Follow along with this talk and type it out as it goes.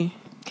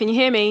Can you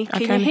hear me?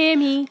 Can you hear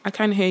me? I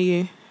can hear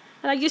you.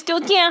 Are you still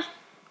there?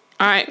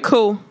 All right,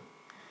 cool.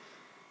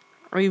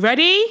 Are we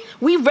ready?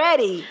 We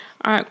ready.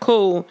 All right,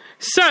 cool.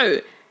 So,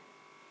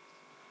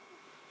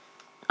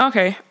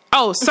 okay.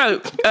 Oh,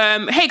 so,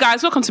 hey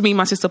guys, welcome to Me,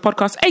 My Sister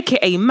podcast,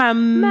 aka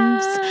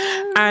Mams.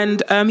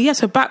 And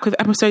yes, we're back with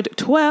episode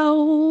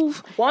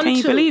 12. Can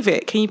you believe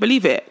it? Can you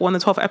believe it? We're on the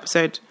 12th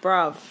episode.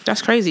 Bruv.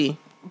 That's crazy.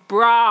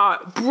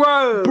 Bruv.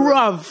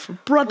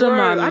 Brother,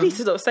 man. I need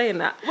to stop saying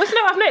that. Well,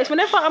 no, I've noticed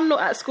whenever I'm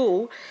not at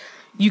school,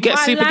 you get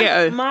super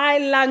ghetto. My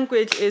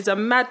language is a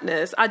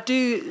madness. I've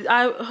been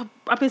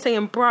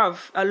saying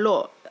bruv a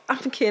lot. I'm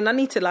thinking I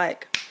need to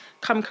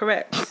come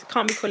correct.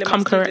 Can't be calling my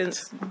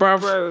students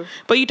bro.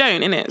 But you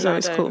don't, innit? So no,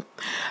 it's cool.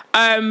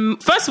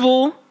 First of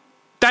all,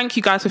 thank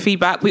you guys for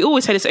feedback. We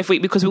always say this every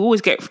week because we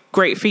always get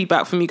great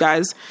feedback from you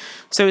guys.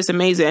 So it's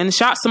amazing.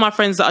 Shouts to my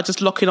friends that are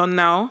just locking on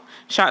now.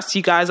 Shouts to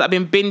you guys that have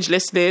been binge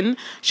listening.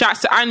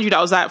 Shouts to Andrew that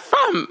was like,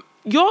 fam,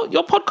 your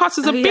podcast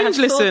is a binge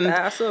listen.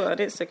 I saw it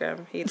on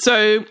Instagram.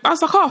 So I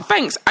was like, oh,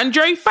 thanks.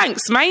 Andre,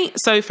 thanks, mate.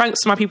 So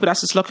thanks to my people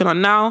that's just locking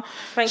on now.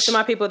 Thanks to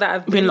my people that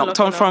have been locked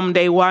on from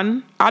day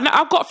one.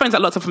 I've got friends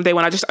that locked on from day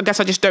one. I guess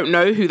I just don't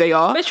know who they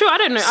are. But true, I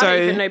don't know. So, I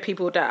don't even know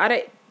people that... I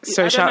don't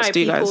shouts know to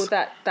you people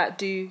guys. that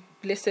do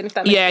listen, if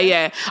that makes sense.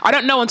 Yeah. I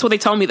don't know until they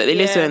tell me that they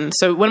listen.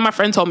 So when my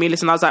friend told me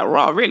listen, I was like,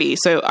 raw, really?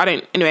 So I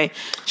don't... Anyway,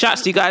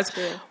 shouts to you guys.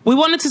 Yeah. We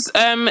wanted to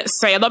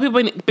say, a lot of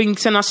people have been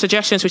sending us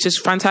suggestions, which is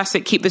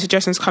fantastic. Keep the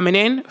suggestions coming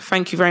in.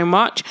 Thank you very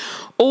much.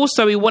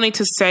 Also, we wanted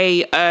to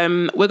say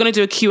we're going to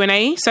do a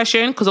Q&A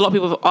session because a lot of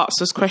people have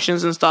asked us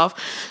questions and stuff.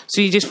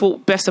 So you just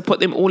thought best to put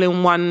them all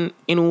in one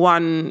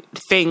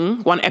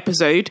thing, one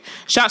episode.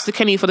 Shouts to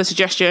Kenny for the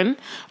suggestion.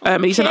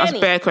 He sent us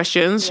bare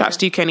questions. Shouts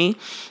to you, Kenny.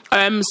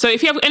 So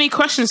if you have any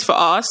questions for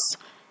us,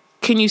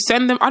 can you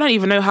send them? I don't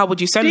even know how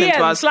would you send them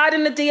to us. Slide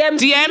in the DMs.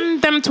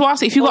 DM them to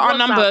us if you got our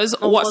numbers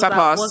or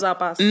WhatsApp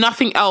us.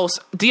 Nothing else.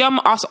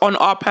 DM us on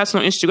our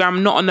personal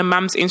Instagram, not on the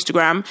Mams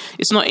Instagram.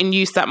 It's not in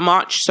use that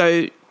much,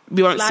 so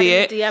we won't see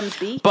it.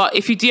 DMs, but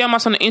if you DM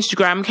us on the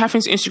Instagram,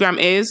 Catherine's Instagram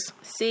is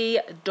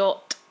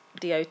C.dot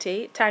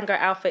Tango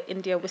Alpha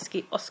India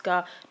Whiskey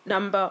Oscar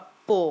number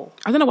 4.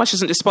 I don't know why she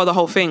doesn't just spell the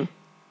whole thing.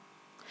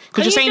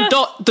 Because you're saying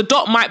dot. The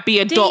dot might be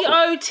a dot.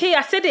 D-O-T.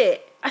 I said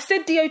it. I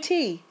said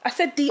D-O-T. I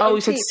said D-O-T. Oh,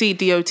 you said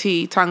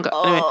C-D-O-T. Tango.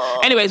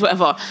 Oh. Anyways,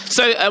 whatever.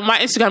 So my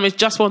Instagram is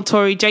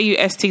just1tori,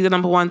 J-U-S-T, the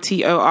number 1,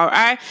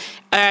 T-O-R-I.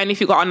 And if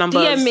you got our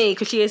numbers... DM me,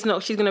 because she's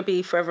going to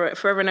be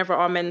forever and ever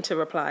our men to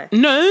reply.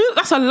 No,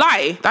 that's a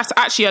lie. That's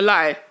actually a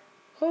lie.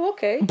 Oh,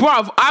 okay.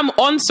 Bruv, I'm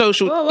on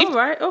social. Oh, all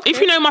right. Okay.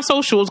 If you know my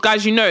socials,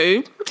 guys, you know,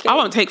 okay. I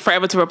won't take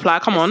forever to reply.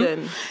 Come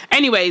on.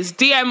 Anyways,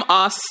 DM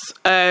us.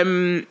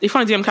 If you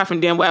want to DM Catherine,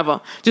 DM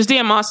whatever. Just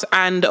DM us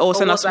or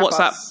send us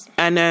WhatsApp.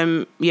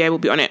 And we'll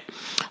be on it.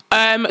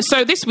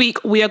 So this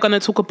week we are going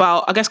to talk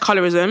about, I guess,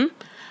 colorism.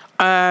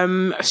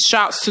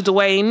 Shouts to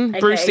Dwayne,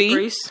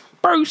 Brucey.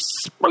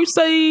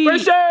 Brucey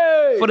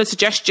for the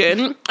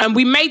suggestion. And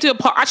we may do a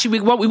part... Actually,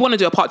 we want to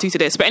do a part 2 to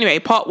this. But anyway,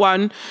 part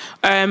 1.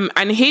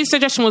 And his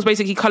suggestion was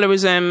basically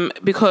colorism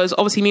because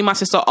obviously me and my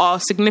sister are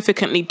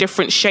significantly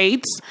different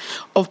shades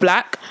of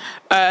black.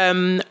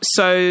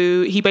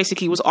 So he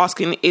basically was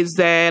asking, is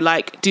there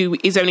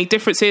any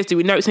differences? Do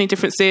we notice any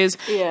differences?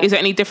 Yeah. Is there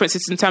any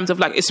differences in terms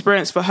of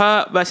experience for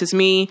her versus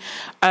me?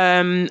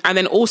 And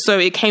then also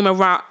it came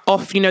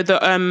off,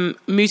 the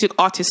music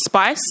artist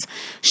Spice.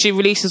 She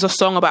releases a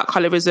song about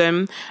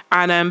colorism,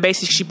 and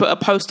basically she put a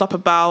post up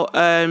about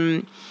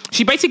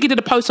she basically did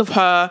a post of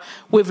her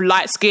with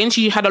light skin.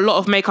 She had a lot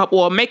of makeup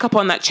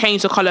on that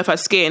changed the colour of her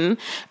skin,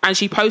 and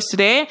she posted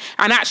it,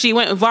 and actually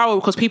went viral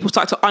because people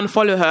started to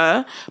unfollow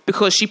her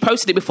because she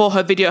posted it before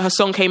her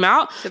song came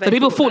out. So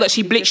people thought that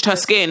she bleached her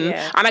skin,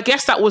 and I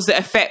guess that was the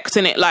effect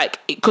in it,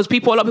 because a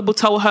lot of people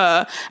tell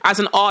her as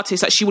an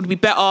artist that she would be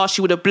better,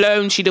 she would have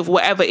blown, she'd have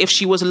whatever if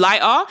she was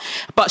lighter,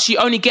 but she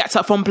only gets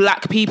that from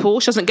black people.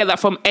 She doesn't get that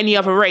from any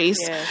other race,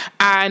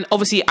 and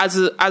obviously as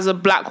a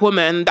black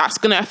woman, that's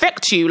going to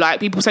affect you.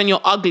 People saying you're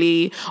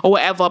ugly or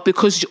whatever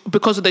because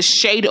of the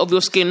shade of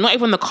your skin, not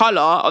even the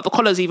colour. The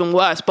colour's even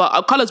worse,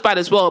 but colour's bad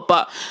as well,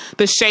 but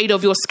the shade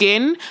of your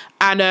skin,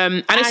 and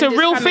it's a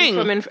real thing,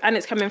 and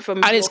it's coming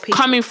from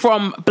coming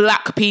from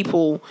black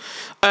people.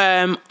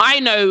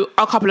 I know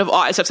a couple of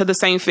artists have said the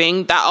same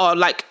thing that are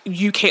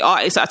UK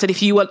artists that said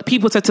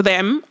people said to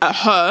them,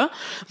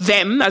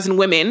 them as in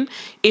women,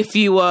 if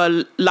you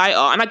were lighter,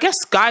 and I guess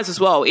guys as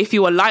well, if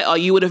you were lighter,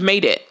 you would have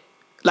made it.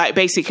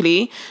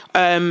 Basically,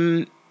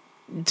 I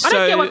don't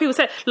get why people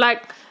say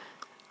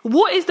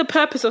what is the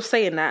purpose of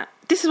saying that?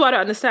 This is what I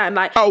don't understand.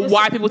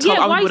 Why people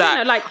tell other people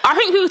that? I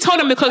think people tell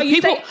them because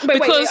people.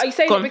 Are you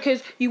saying it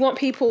because you want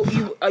people?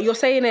 You're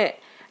saying it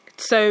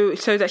so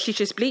that she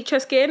should bleach her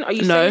skin? Are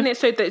you saying it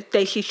so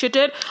that she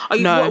shouldn't? Are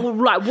you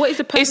what is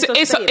the purpose of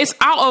saying it's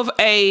out of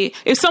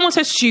if someone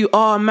says to you,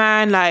 "Oh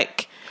man,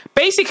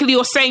 basically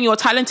you're saying you're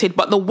talented,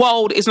 but the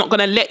world is not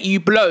going to let you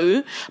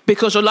blow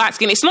because you're light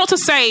skin." It's not to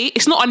say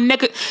it's not a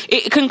negative.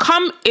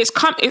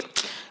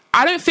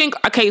 I don't think,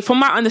 okay, from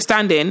my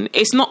understanding,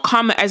 it's not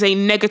come as a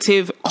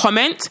negative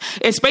comment.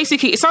 It's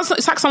basically, it's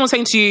like someone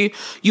saying to you,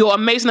 you're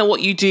amazing at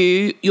what you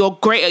do, you're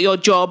great at your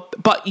job,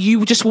 but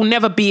you just will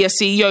never be a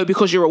CEO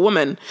because you're a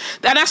woman.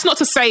 And that's not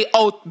to say,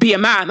 oh, be a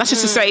man. That's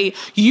just to say,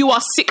 you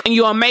are sick and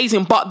you're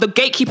amazing, but the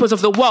gatekeepers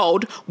of the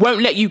world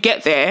won't let you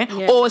get there,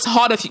 or it's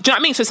harder for you. Do you know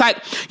what I mean? So it's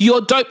like, you're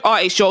a dope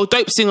artist, you're a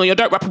dope singer, you're a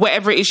dope rapper,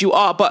 whatever it is you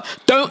are, but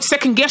don't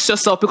second guess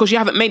yourself because you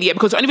haven't made it yet,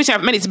 because the only reason you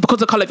haven't made it is because of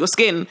the colour of your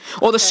skin,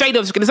 or the shade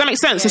of your skin. Does that make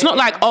sense? It's not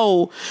like,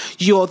 oh,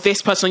 you're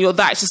this person, you're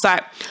that. It's just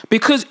like,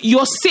 because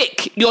you're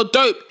sick, you're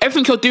dope,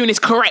 everything you're doing is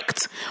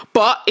correct,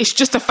 but it's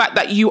just the fact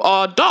that you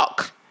are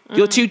dark.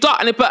 You're too dark.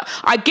 But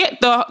I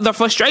get the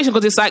frustration,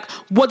 because it's like,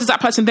 what does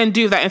that person then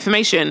do with that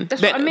information?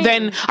 That's what I mean.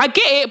 Then I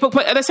get it, but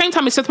at the same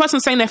time, it's the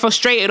person saying they're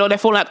frustrated or they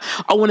feel like,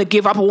 I want to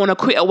give up, I want to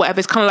quit or whatever.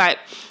 It's kind of like,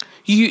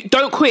 you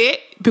don't quit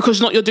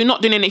because you're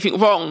not doing anything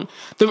wrong.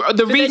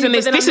 The reason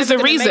is, this is the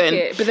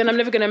reason. But then I'm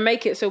never going to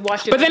make it, so why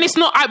should But then it's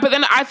not, but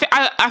then I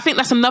think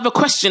that's another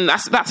question.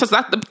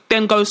 That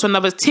then goes to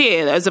another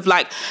tier, as of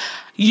like,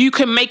 you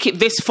can make it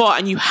this far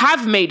and you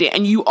have made it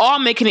and you are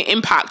making an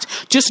impact,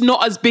 just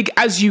not as big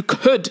as you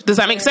could. Does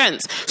that make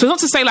sense? So it's not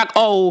to say like,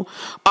 oh,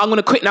 I'm going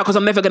to quit now because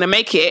I'm never going to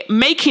make it.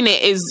 Making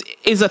it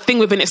is a thing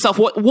within itself.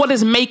 What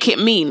does make it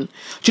mean?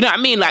 Do you know what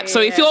I mean? Like,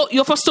 so if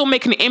you're still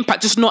making an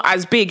impact, just not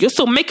as big, you're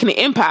still making an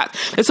impact.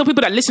 There's some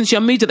people that listen to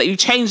your music that you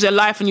changed their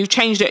life and you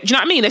changed it. Do you know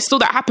what I mean? There's still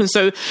that happens.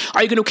 So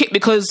are you going to quit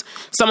because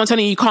someone's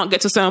telling you can't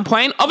get to a certain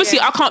point? Obviously,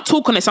 I can't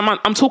talk on this.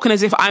 I'm talking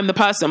as if I'm the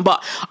person,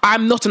 but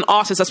I'm not an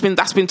artist that's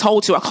been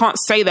told to. I can't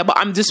say that, but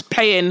I'm just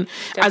playing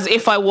as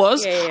if I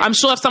was. I'm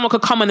sure if someone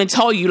could come on and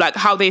tell you like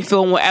how they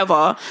feel and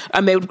whatever,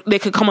 and they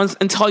could come on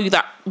and tell you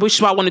that, which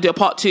is why I want to do a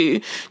part 2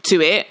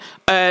 to it.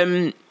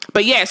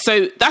 But yeah,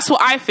 so that's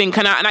what I think,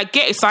 and I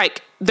get, it's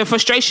like, the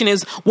frustration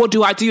is, what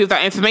do I do with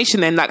that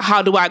information then? Like,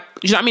 how do I, do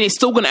you know what I mean? It's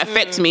still going to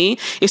affect me.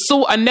 It's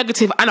still a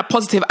negative and a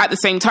positive at the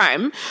same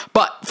time,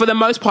 but for the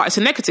most part, it's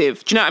a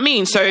negative. Do you know what I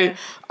mean? So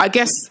I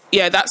guess,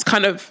 that's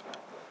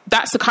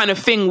the kind of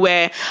thing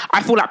where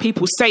I feel like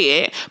people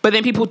say it, but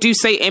then people do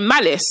say it in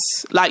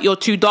malice, like, you're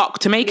too dark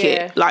to make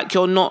it, like,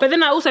 you're not. But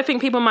then I also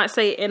think people might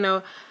say it in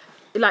a,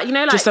 like, you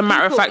know, like, just a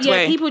matter of fact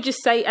way. People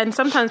just say, and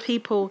sometimes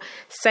people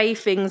say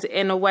things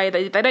in a way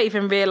that they don't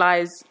even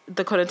realise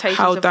the connotations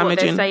of what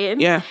they're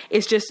saying.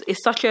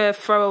 It's such a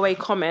throwaway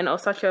comment, or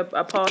such a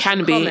past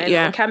comment,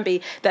 or can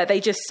be, that they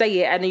just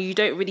say it and you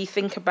don't really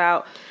think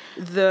about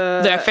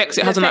the effects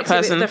it has on that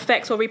person, the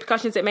effects or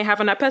repercussions it may have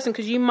on that person,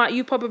 because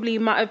you probably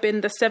might have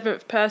been the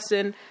 7th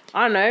person,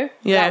 I don't know,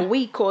 that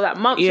week or that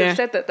month who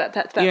said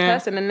that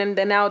person, and then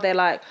they're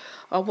like,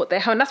 oh, what the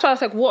hell? And that's why I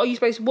was like, what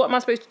am I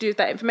supposed to do with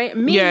that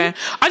information?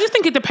 I just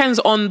think it depends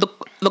on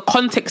the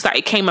context that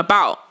it came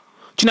about.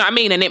 Do you know what I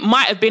mean? And it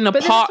might have been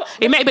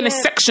it may have been a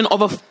section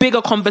of a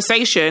bigger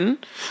conversation.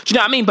 Do you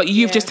know what I mean? But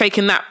you've just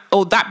taken that,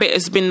 or that bit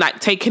has been like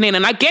taken in.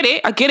 And I get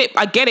it. Like,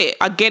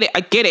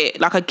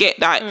 I get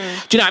that.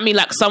 Do you know what I mean?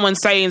 Like, someone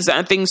saying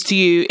certain things to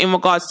you in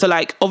regards to,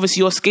 like, obviously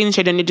your skin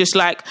shade, and you're just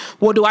like,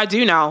 what do I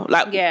do now?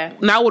 Like,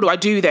 now what do I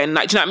do then?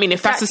 Like, do you know what I mean?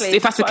 If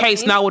that's the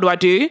case, now what do I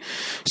do?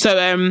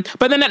 So,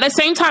 but then at the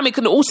same time, it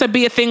can also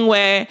be a thing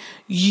where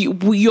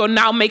you're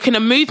now making a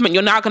movement.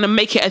 You're now going to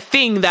make it a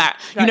thing that,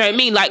 you know what I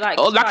mean? Like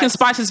in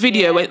Spice's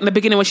video in the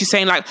beginning, when she's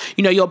saying, like,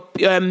 you know,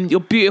 you're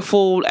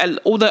beautiful,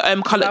 all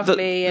the colour,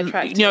 lovely,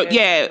 attractive,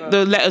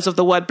 the letters of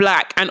the word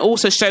black, and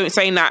also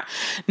saying that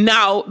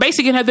now,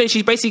 basically in her video,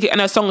 she's basically in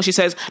her song, she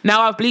says,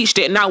 now I've bleached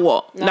it, now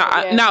what?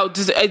 Now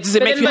does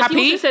it make you happy?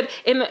 She also said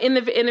in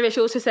the video, she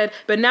also said,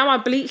 but now I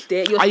bleached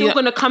it, you're still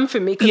going to come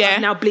for me because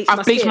I've now bleached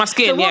my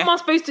skin. So what am I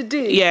supposed to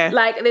do?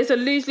 Like, there's a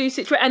lose-lose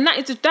situation, and that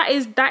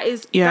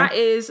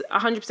is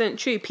 100%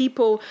 true.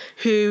 People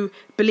who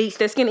bleach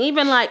their skin,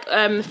 even like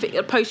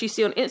posts you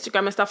see on Instagram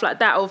and stuff like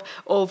that of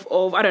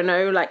I don't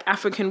know, like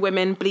African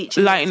women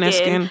bleaching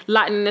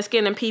lightening their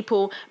skin, and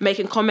people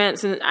making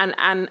comments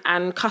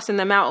and cussing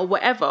them out or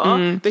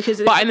whatever.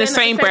 Because but in the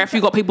same breath,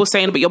 you got people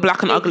saying, but you're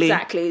black and ugly.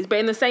 Exactly. But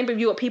in the same breath,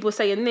 you got people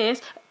saying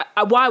this.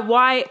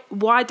 Why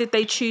did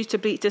they choose to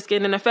bleach their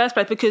skin in the first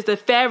place? Because the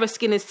fairer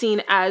skin is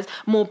seen as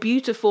more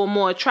beautiful,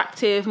 more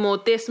attractive, more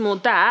this, more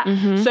that.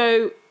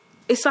 So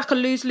it's like a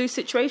lose-lose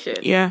situation.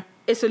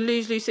 It's a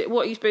lose-lose.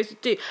 What are you supposed to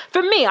do?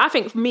 For me, I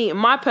think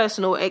my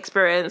personal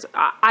experience,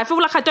 I feel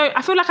like I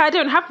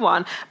don't have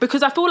one,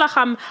 because I feel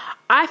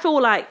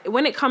like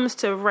when it comes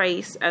to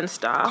race and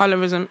stuff,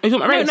 colorism. Are you talking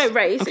about race? No,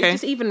 race. Okay.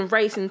 It's just even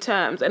race in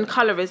terms and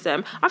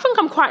colorism. I think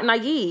I'm quite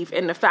naive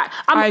in the fact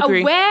I'm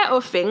aware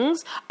of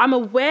things. I'm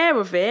aware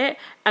of it,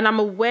 and I'm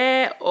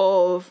aware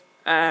of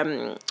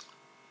colorism,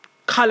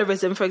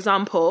 for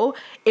example,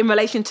 in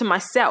relation to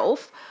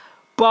myself.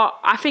 But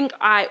I think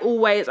I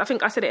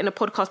said it in a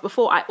podcast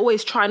before, I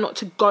always try not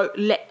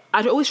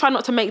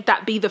to make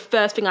that be the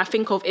first thing I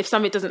think of if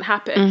something doesn't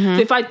happen.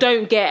 So if I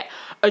don't get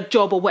a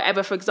job or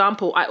whatever, for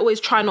example, I always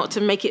try not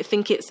to make it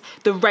think it's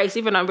the race,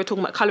 even though we're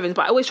talking about colorism,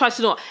 but I always try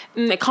to not,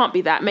 it can't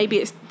be that. Maybe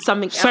it's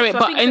something else. Sorry,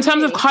 but in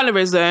terms of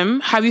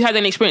colorism, have you had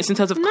any experience in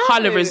terms of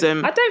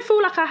colorism? I don't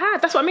feel like I had.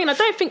 That's what I mean. I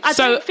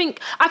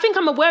think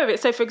I'm aware of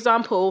it. So for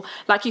example,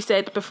 like you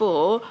said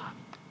before,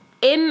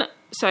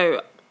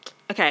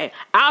 okay,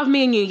 out of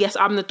me and you, yes,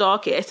 I'm the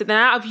darkest. And then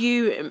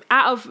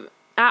out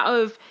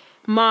of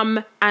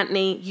Mum,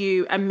 Anthony,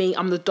 you, and me,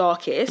 I'm the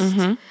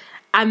darkest.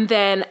 And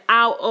then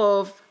out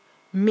of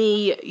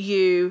me,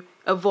 you,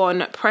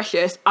 Yvonne,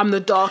 Precious, I'm the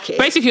darkest.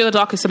 Basically, you're the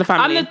darkest of the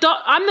family.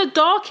 I'm the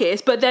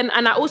darkest, but then,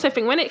 and I also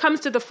think when it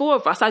comes to the four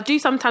of us, I do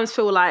sometimes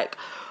feel like,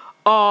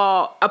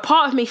 a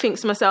part of me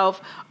thinks to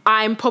myself,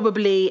 I'm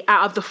probably,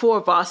 out of the four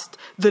of us,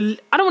 I don't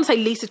want to say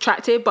least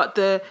attractive, but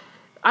the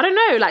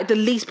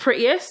least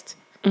prettiest.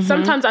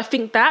 Sometimes I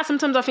think that.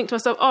 Sometimes I think to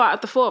myself, out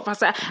of the four of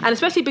us, and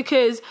especially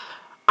because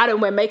I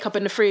don't wear makeup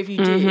and the three of you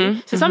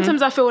do. So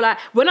sometimes I feel like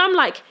when I'm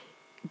like,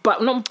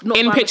 but not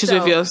in pictures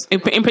myself, with yours, in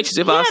pictures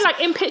with us. Yeah, like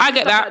in pictures. I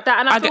get that. Like that.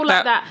 And I feel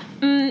like that.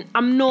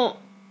 I'm not.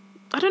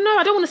 I don't know.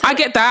 I don't want to say. I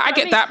get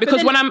that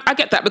because I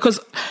get that because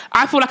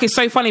I feel like it's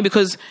so funny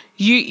because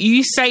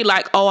you say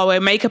like, oh, I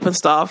wear makeup and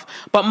stuff,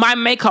 but my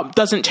makeup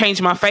doesn't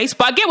change my face.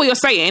 But I get what you're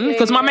saying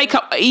because my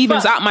makeup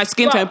evens out my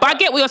skin tone. But I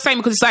get what you're saying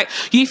because it's like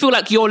you feel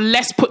like you're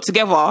less put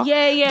together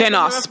than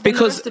us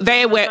because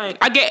they wear.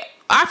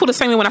 I feel the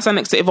same way when I stand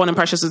next to Yvonne and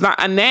Precious.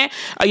 And they're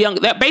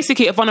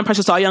basically Yvonne and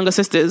Precious are younger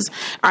sisters,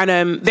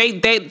 and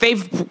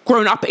they've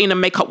grown up in a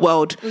makeup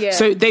world. Yeah.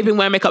 So they've been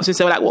wearing makeup since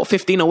they were like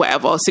 15 or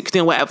whatever,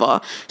 16 or whatever.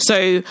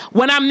 So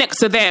when I'm next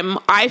to them,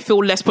 I feel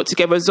less put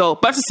together as well.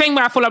 But it's the same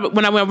way I feel like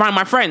when I'm around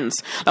my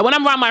friends. Like when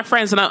I'm around my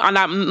friends and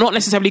I'm not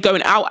necessarily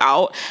going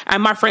out,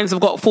 and my friends have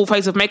got full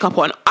face of makeup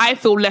on, I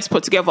feel less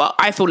put together.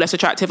 I feel less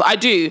attractive. I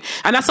do,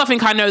 and that's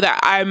something I know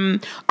that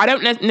I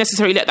don't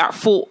necessarily let that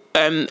thought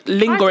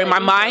linger in my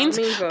mind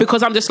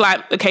because I'm just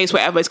like, okay, it's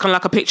whatever, it's kind of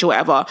like a picture,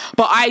 whatever.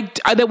 But I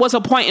there was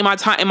a point in my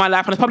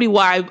life, and it's probably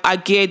why I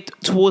geared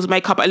towards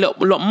makeup a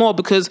lot more,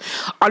 because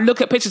I look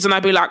at pictures and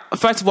I'd be like,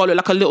 first of all, I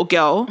look like a little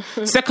girl.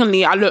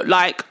 Secondly, I look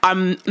like I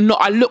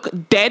look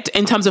dead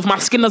in terms of my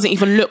skin doesn't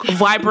even look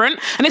vibrant,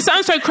 and it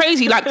sounds so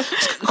crazy. Like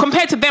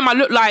compared to them, I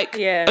look like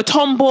a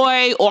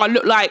tomboy, or I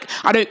look like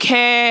I don't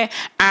care,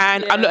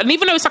 and and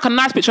even though it's like a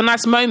nice picture, a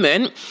nice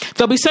moment,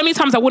 there'll be so many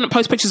times I wouldn't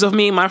post pictures of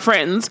me and my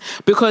friends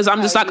because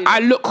I'm just I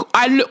look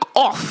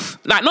off.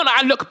 Like, not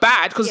that I look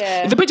bad, because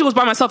if the picture was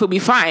by myself, it'd be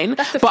fine.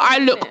 But I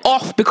look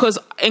off because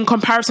in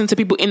comparison to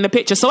people in the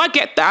picture. So I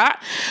get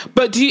that.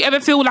 But do you ever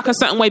feel like a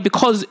certain way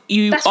because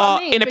you are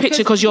in a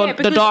picture because you're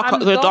the darker?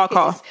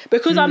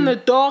 Because I'm the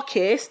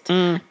darkest,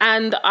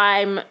 and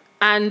I'm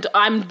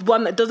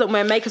one that doesn't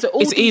wear makeup. So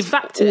all these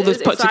factors, all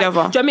this put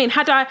together. Do you know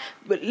what I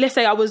mean? Let's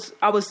say I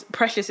was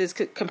Precious's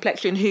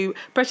complexion.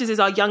 Precious is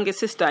our youngest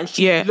sister, and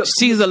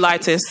she's the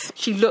lightest.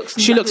 She looks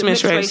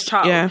mixed race.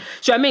 Child. Yeah. Do you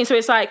know what I mean? So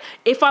it's like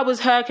if I was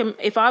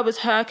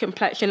her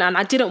complexion and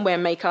I didn't wear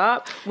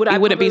makeup,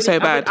 it wouldn't be so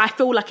bad. I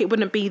feel like it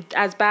wouldn't be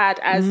as bad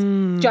as. Do you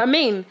know what I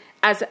mean?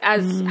 As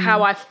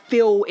how I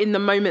feel in the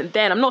moment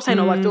then. I'm not saying,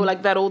 I feel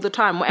like that all the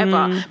time,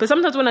 whatever. But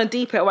sometimes when I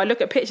deep it or I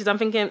look at pictures, I'm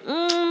thinking,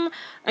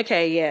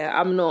 okay, yeah,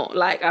 I'm not,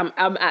 like, I'm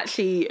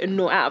actually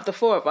not out of the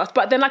four of us.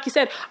 But then, like you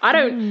said, I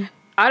don't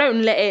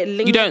let it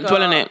linger. You don't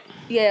dwell on it.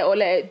 Yeah, or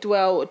let it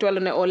dwell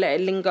on it, or let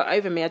it linger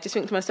over me. I just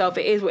think to myself,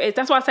 it is what it is.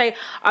 That's why I say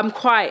I'm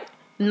quite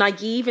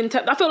naive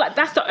I feel like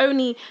that's the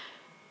only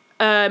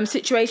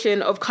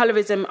situation of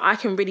colorism I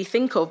can really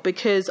think of,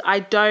 because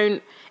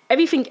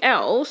everything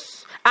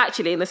else.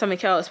 Actually, and there's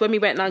something else. When we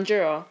went to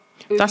Nigeria,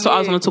 that's what I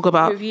was going to talk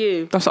about. With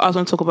you, that's what I was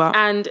going to talk about.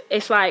 And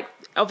it's like,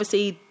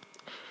 obviously,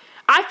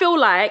 I feel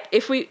like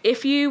if you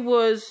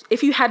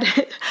had,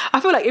 I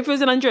feel like if it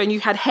was in Nigeria and you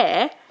had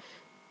hair,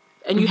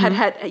 and you had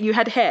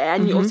hair,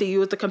 and obviously you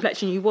was the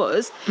complexion you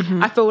was,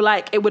 I feel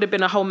like it would have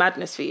been a whole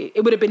madness for you.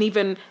 It would have been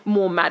even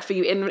more mad for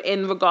you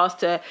in regards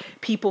to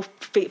people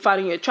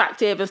finding you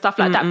attractive and stuff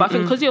like that. But I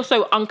think because you're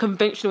so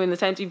unconventional in the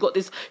sense you've got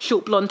this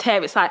short blonde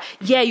hair, it's like,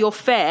 yeah, you're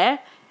fair,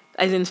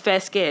 as in fair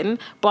skin,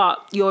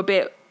 but you're a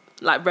bit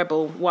like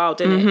rebel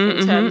wild in it,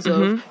 in terms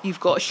of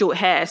you've got short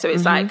hair, so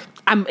it's like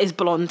it's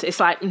blonde, it's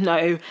like no,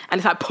 and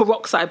it's like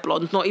peroxide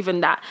blonde, not even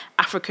that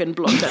African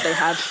blonde that they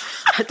have,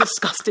 a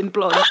disgusting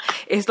blonde.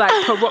 It's like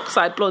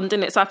peroxide blonde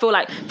in it. So I feel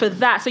like for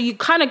that, so you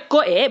kind of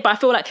got it, but I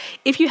feel like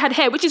if you had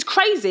hair, which is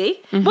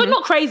crazy, well,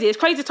 not crazy, it's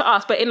crazy to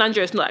us, but in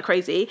Nigeria it's not that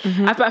crazy.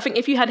 But I think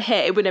if you had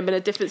hair, it would have been a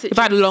different situation. If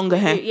I had longer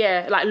hair,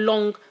 yeah, like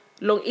long,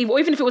 or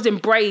even if it was in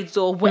braids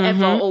or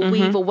whatever, or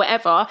weave or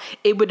whatever,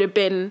 it would have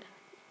been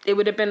a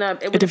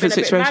different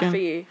situation. Bit mad for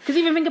you. Because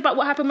even think about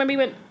what happened when we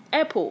went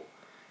airport,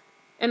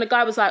 and the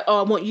guy was like, "Oh,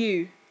 I want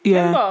you."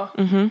 Yeah.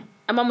 Remember?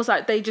 And Mum was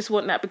like, "They just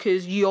want that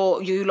because you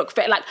look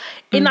fair." Like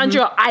in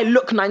Nigeria, I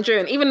look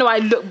Nigerian, even though I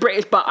look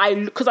British, but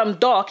because I'm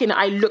dark, and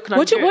I look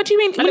Nigerian. What do you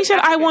mean when you said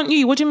African. "I want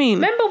you"? What do you mean?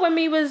 Remember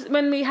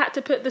when we had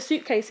to put my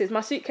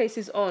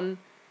suitcases on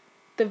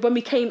when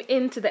we came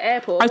into the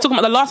airport. I was talking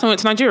about the last time we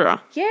went to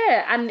Nigeria.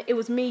 Yeah, and it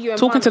was me, you, and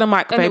talking Mum, to the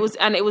mic, babe.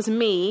 And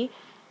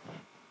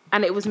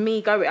it was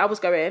me going. I was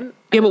going.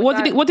 Yeah, but what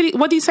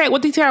did he say?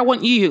 What did he say? I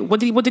want you. What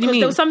did he mean?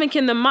 There was something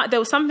in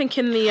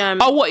the.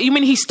 Oh, what you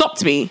mean? He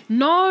stopped me?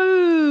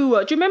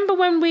 No. Do you remember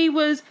when we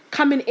was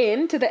coming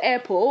in to the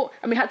airport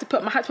and we had to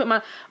put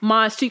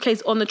my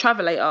suitcase on the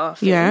travelator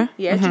thing? Yeah.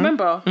 Yeah. Do you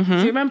remember? Do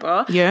you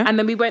remember? Yeah. And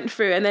then we went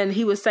through, and then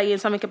he was saying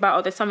something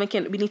about there's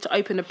something we need to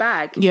open the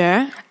bag.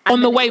 Yeah. And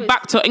on the way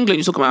back to England,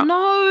 you're talking about?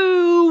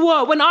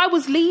 No. When I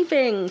was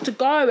leaving to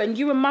go, and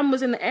you and Mum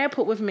was in the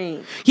airport with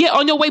me. Yeah,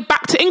 on your way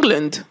back to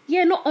England.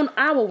 Yeah, not on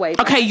our way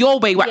back. Okay, your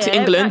way back to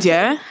England,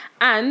 yeah.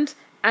 And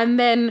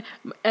then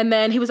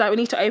he was like, we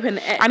need to open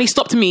it. And he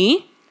stopped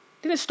me.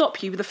 Didn't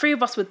stop you, but the three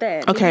of us were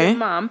there. Okay. Me and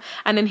Mum.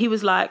 And then he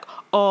was like,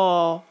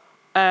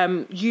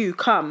 you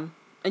come.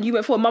 And you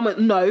went forward. Mum went,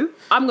 no,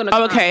 I'm going to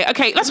come. Okay.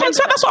 That's what I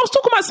was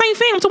talking about. Same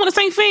thing. I'm talking about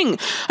the same thing.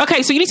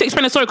 Okay, so you need to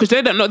explain the story because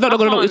they're not going to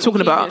know what you're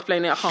talking about.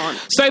 Explain it, I can't.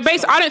 So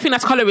basically, I don't think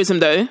that's colorism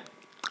though.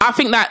 I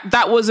think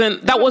that was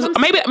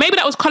maybe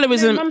that was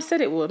colorism. Mum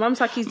said it was. Mum's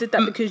like, he did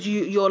that because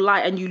you're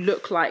light and you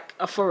look like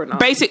a foreigner.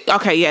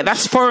 Okay, yeah,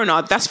 that's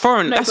foreigner. That's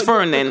foreign. No, that's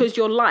foreign then. Because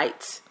you're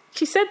light.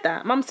 She said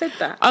that. Mum said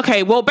that.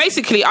 Okay, well,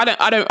 basically, I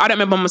don't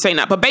remember Mum saying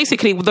that, but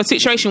basically, the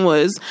situation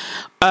was,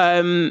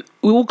 we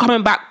were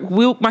coming back.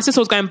 My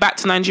sister was going back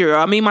to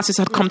Nigeria. Me and my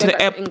sister had come to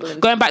the airport,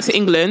 going back to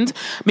England.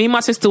 Me and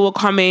my sister were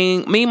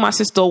coming. Me and my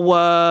sister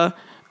were.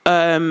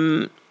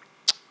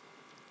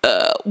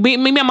 Me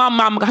and my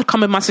mum had come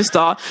with my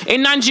sister.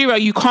 In Nigeria,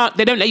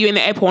 they don't let you in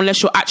the airport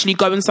unless you're actually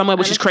going somewhere,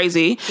 which is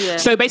crazy. Yeah.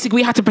 So basically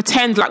we had to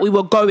pretend like we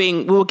were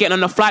getting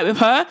on a flight with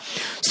her.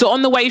 So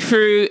on the way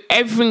through,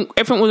 everything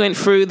went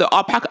through,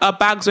 our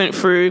bags went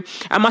through,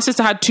 and my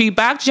sister had 2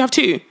 bags. Did you have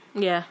 2?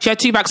 Yeah. She had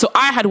 2 bags. So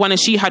I had one and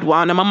she had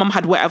one, and my mum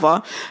had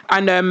whatever.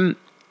 And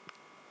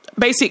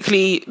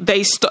basically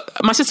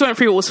my sister went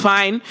through, it was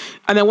fine.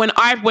 And then when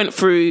I went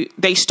through,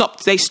 they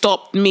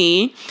stopped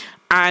me.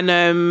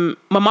 And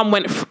my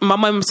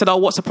mum said, oh,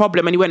 what's the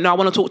problem? And he went, no, I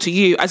want to talk to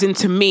you, as in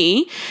to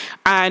me.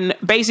 And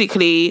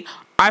basically,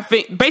 I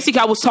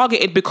was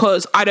targeted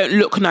because I don't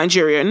look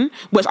Nigerian,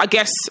 which I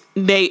guess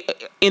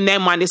in their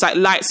mind, it's like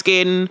light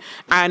skin,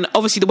 and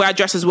obviously the way I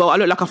dress as well, I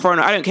look like a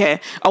foreigner. I don't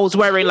care. I was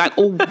wearing like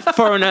all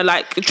foreigner,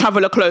 like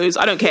traveler clothes.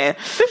 I don't care.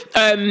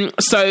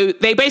 So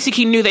they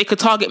basically knew they could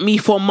target me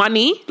for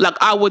money. Like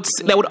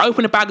they would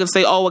open a bag and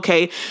say, oh,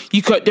 okay,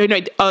 you could,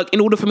 in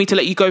order for me to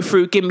let you go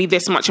through, give me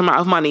this much amount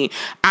of money.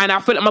 And I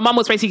feel like my mum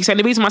was basically saying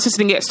the reason my sister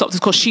didn't get stopped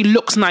is because she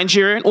looks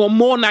Nigerian, or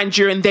more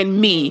Nigerian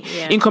than me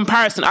in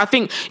comparison. I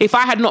think if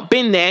I had not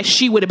been there,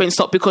 she would have been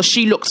stopped because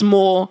she looks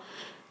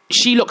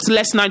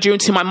less Nigerian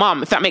to my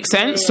mum, if that makes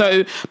sense. Yeah.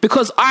 So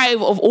because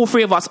of all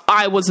 3 of us,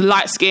 I was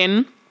light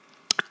skin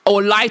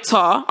or lighter.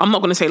 I'm not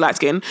going to say light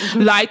skin,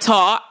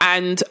 lighter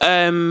and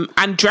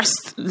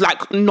dressed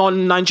like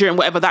non-Nigerian,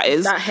 whatever that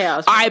is. That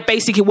hair. I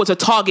basically was a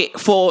target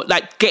for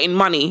like getting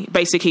money.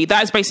 Basically,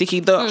 that is basically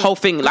the whole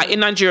thing. Like in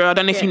Nigeria, I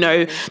don't know if you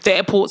know, the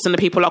airports and the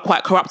people are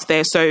quite corrupt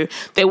there, so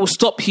they will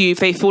stop you if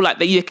they feel like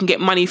that you can get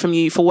money from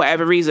you for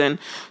whatever reason.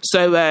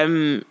 So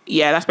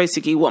that's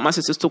basically what my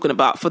sister's talking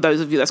about. For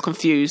those of you that's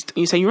confused,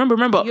 you say you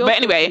remember. You're but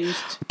anyway,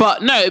 confused.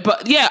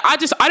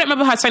 I don't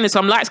remember her saying this.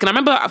 I'm light skin. I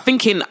remember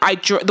thinking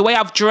the way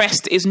I've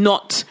dressed is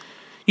not,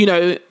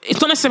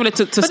 it's not necessarily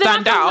to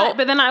stand out.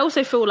 But then I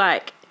also feel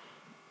like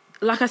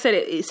I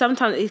said,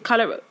 sometimes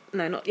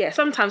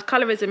sometimes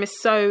colorism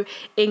is so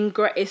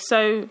it's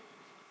so. You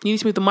need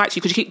to move the mic to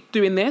you because you keep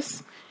doing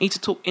this. You need to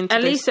talk into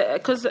at this. least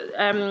because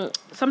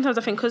sometimes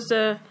I think because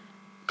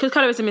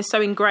colorism is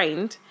so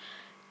ingrained,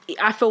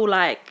 I feel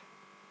like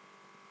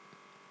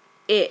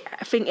I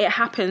think it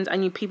happens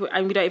and we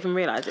don't even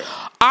realize it.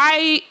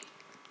 I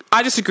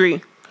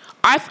disagree.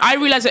 I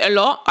realize it a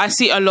lot. I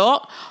see it a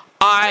lot.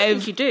 I don't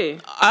think you do.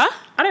 I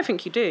don't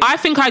think you do. I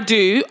think I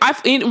do.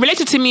 In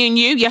relation to me and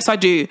you, yes, I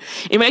do.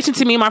 In relation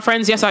to me and my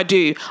friends, yes, I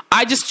do.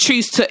 I just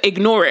choose to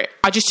ignore it.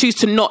 I just choose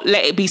to not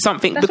let it be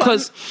something.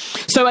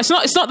 So it's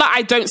not that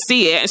I don't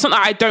see it. It's not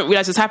that I don't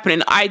realize it's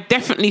happening. I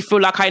definitely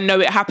feel like I know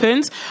it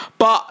happens.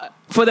 But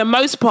for the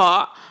most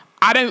part,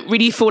 I don't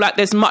really feel like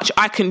there's much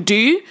I can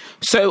do.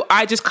 So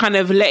I just kind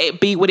of let it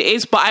be what it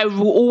is. But I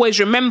will always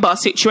remember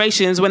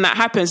situations when that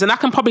happens. And I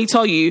can probably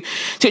tell you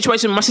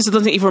situations where my sister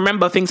doesn't even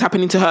remember things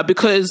happening to her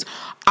because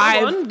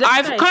I've made it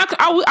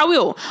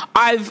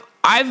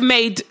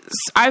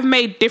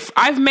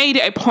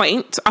a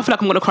point. I feel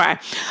like I'm going to cry.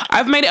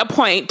 I've made it a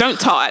point. Don't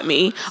tart at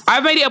me.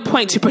 I've made it a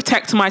point to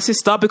protect my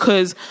sister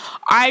because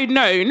I've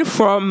known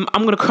from,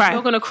 I'm going to cry.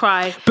 You're going to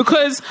cry.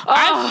 Because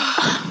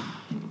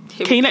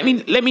can you let me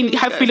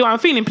feel what I'm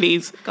feeling,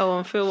 please? Go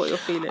on, feel what you're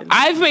feeling.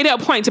 I've made it a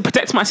point to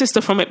protect my sister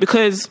from it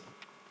because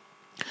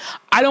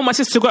I don't want my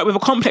sister to grow up with a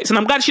complex, and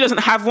I'm glad she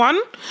doesn't have one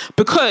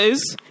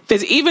because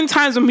there's even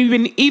times when we've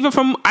been,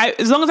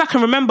 as long as I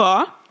can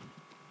remember,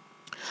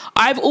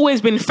 I've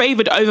always been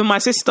favoured over my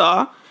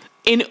sister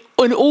in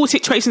all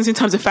situations in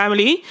terms of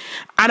family.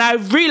 And I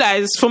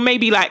realised from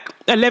maybe like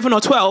 11 or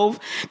 12,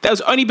 that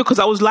was only because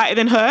I was lighter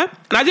than her.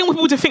 And I didn't want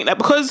people to think that,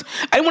 because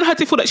I didn't want her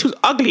to feel that she was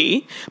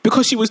ugly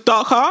because she was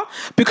darker,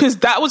 because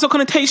that was the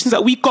connotations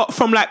that we got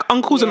from like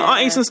uncles and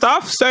aunties and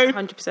stuff. So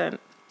 100%.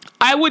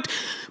 I would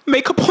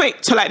make a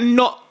point to like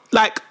not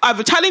like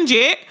either challenge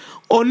it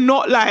or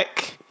not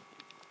like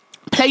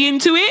play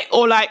into it,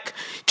 or like,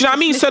 do you know what I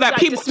mean? So that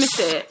people dismiss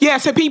it. Yeah,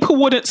 so people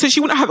wouldn't, so she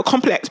wouldn't have a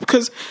complex,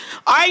 because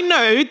I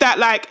know that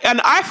like, and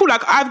I feel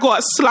like I've got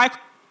a slight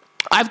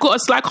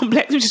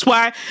complex, which is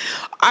why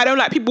I don't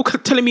like people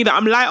telling me that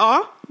I'm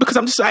lighter, because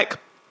I'm just like,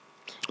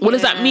 what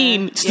does that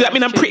mean? Does that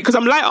mean I'm pretty because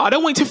I'm lighter? I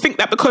don't want you to think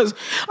that because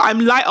I'm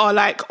lighter,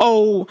 like,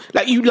 oh,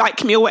 like you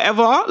like me or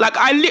whatever. Like,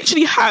 I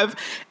literally have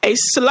a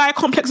slight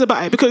complex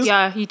about it, because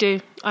you do.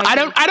 I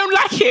don't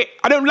like it.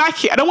 I don't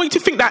like it. I don't want you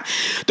to think that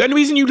the only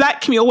reason you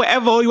like me or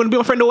whatever, or you want to be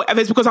my friend or whatever,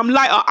 is because I'm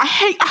lighter.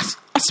 I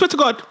swear to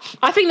God.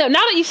 I think that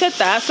now that you said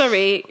that,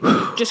 sorry,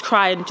 just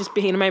cry and just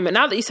be in a moment.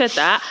 Now that you said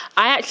that,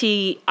 I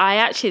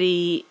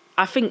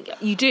think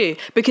you do,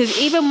 because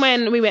even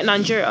when we went to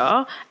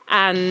Nigeria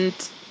and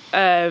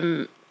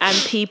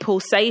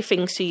people say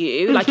things to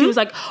you, like he was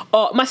like,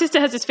 oh, my sister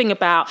has this thing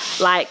about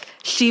like,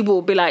 she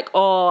will be like,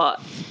 oh,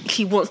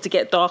 she wants to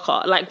get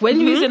darker. Like when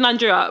you was in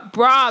Nigeria,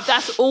 bruh,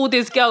 that's all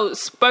this girl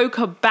spoke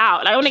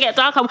about. Like, I want to get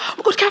darker. Oh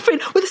my God, Catherine,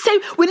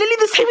 we're nearly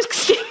the same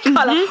skin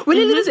colour. We're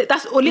nearly the same.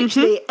 That's all,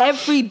 literally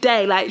every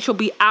day. Like, she'll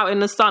be out in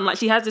the sun. Like,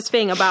 she has this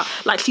thing about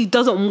like, she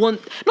doesn't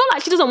want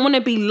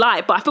to be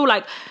light, but I feel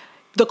like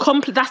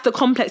that's the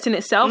complex in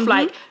itself.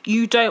 Like,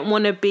 you don't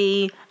want to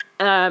be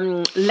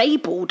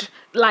labelled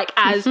like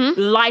as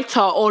lighter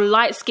or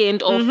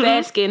light-skinned or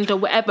fair-skinned or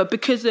whatever,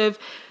 because of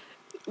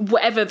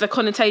whatever the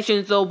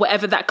connotations or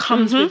whatever that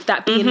comes with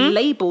that being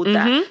labelled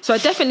that. So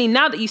definitely,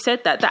 now that you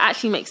said that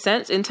actually makes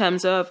sense in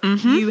terms of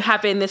you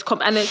having this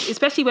and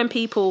especially when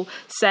people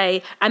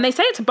say, and they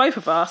say it to both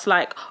of us,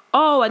 like,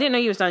 oh, I didn't know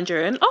you was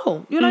Nigerian.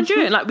 Oh, you're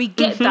Nigerian. Like, we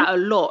get that a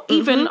lot.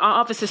 Even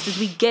our other sisters,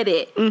 we get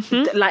it.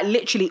 Like,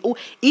 literally.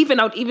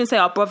 I would even say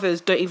our brothers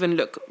don't even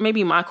look,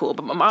 maybe Michael,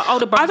 but my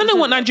older brother. I don't know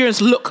what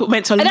Nigerians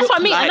meant to look like. And that's what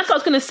I mean. And that's what I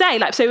was going to say.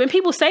 Like, so when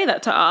people say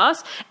that to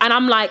us, and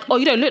I'm like, oh,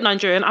 you don't look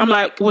Nigerian. I'm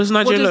like, what does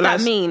Nigerian look like? What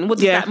does that mean?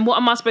 What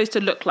am I supposed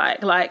to look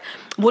like? Like,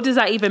 what does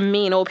that even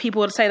mean? Or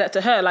people would say that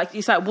to her. Like,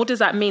 it's like, what does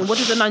that mean? What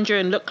does a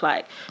Nigerian look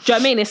like? Do you know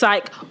what I mean? It's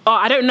like, oh,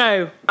 I don't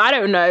know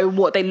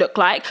what they look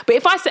like. But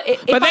if I say...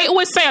 But they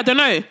always say, I don't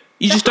know.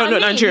 You just don't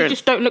look Nigerian. You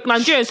just don't look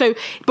Nigerian. So,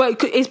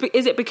 but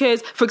is it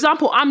because, for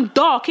example, I'm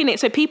dark, innit?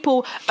 So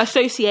people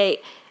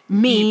associate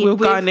me with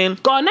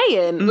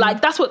Ghanaian.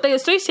 Like, that's what they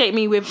associate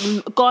me with.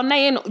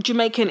 Ghanaian,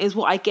 Jamaican is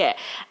what I get.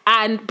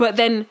 But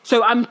then,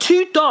 so I'm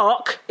too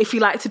dark, if you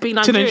like, to be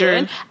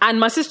Nigerian, and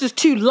my sister's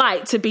too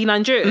light to be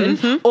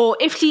Nigerian. Or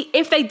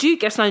if they do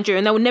guess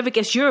Nigerian, they will never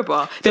guess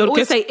Yoruba. They'll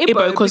always say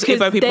Igbo because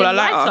Igbo people are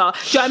lighter.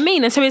 Do you know what I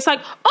mean? And so it's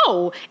like,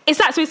 oh, it's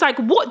that. So it's like,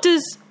 what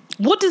does that?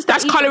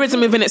 That's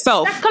colorism within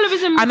itself. That's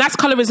colorism. And that's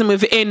colorism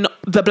within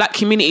the black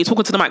community.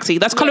 Talking to the Maxi,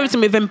 that's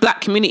colorism within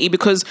black community,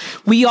 because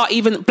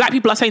black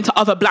people are saying to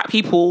other black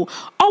people,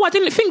 oh, I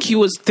didn't think you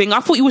was thing.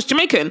 I thought you was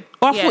Jamaican.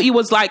 Or I thought you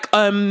was like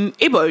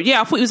Igbo.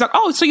 Yeah, I thought you was like,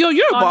 oh, so you're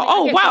Yoruba.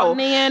 Oh, wow.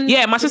 Ghanaian,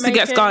 yeah, my sister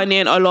gets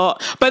Ghanaian a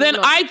lot. But then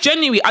I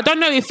don't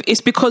know if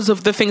it's because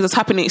of the things that's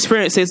happening,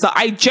 experiences, that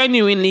I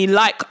genuinely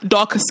like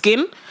darker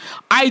skin.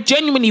 I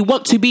genuinely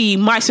want to be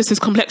my sister's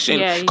complexion,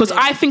 because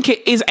I think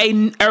it is a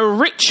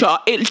richer,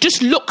 it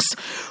just looks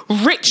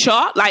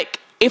richer. Like,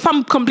 if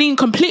I'm being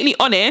completely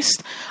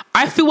honest,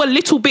 I feel a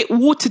little bit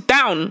watered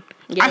down.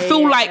 I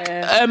feel like,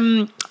 I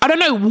don't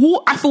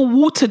know, I feel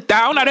watered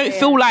down. I don't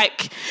feel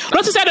like,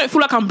 not to say I don't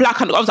feel like I'm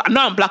black. I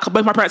know I'm black.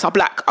 Both my parents are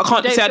black. I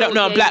can't say I don't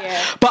know I'm black.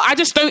 But I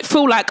just don't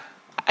feel like,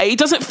 it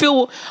doesn't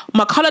feel,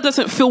 my colour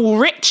doesn't feel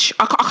rich.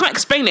 I can't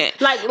explain it.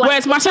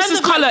 Whereas my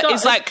sister's colour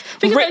is like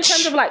rich. In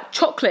terms of like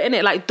chocolate,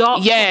 innit? Like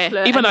dark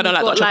chocolate. Even though I don't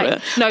like dark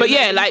chocolate.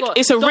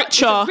 It's a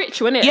richer. It's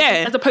richer, innit?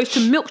 Yeah. As opposed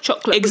to milk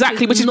chocolate.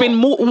 Exactly, which has been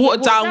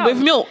watered down with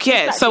milk.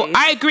 Yeah. Exactly. So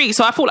I agree.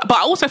 So I feel like, but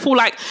I also feel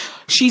like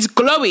she's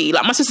glowy.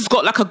 Like, my sister's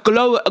got like a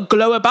glow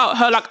about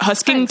her. Like, her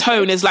skin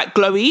tone is like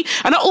glowy.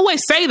 And I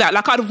always say that.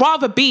 Like, I'd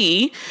rather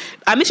be,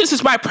 and this is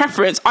just my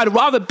preference, I'd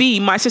rather be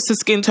my sister's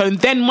skin tone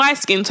than my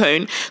skin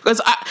tone. Because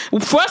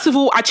first of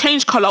all, I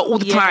change colour all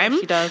the time.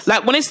 She does.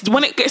 Like, when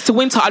it gets to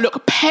winter, I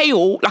look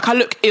pale. Like, I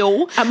look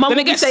ill. And mum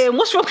will be saying,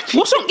 what's wrong with you?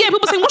 What's wrong? Yeah,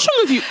 people saying, what's wrong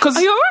with you? Because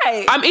are you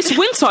alright? It's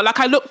winter. Like,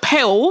 I look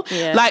pale.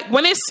 Yeah. Like,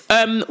 when it's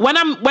when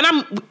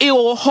I'm ill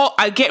or hot,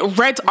 I get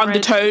red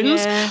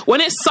undertones. Yeah.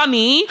 When it's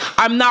sunny,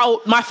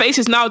 my face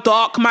is now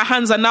dark.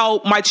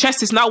 My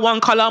chest is now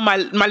one colour. My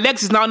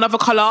legs is now another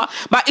colour.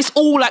 But it's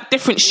all like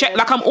different shit.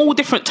 Like, I'm all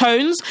different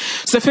tones.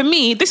 So for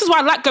me, this is why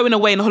I like going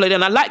away on holiday,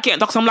 and I like getting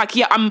dark, because I'm like,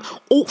 I'm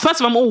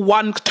all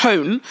one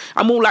tone.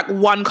 I'm all like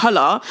one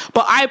colour.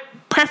 But I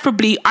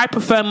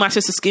prefer my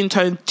sister's skin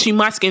tone to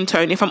my skin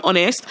tone, if I'm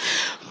honest.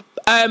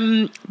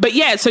 But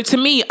yeah, so to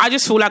me, I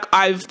just feel like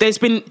there's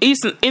been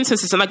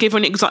instances, and I'll give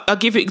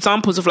you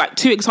examples of like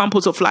 2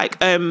 examples of like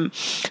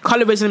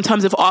colorism in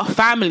terms of our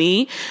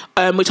family,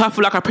 which I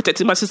feel like I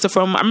protected my sister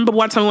from. I remember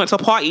one time we went to a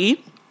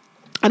party,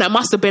 and I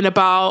must have been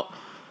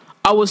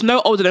I was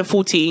no older than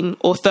 14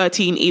 or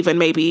 13 even,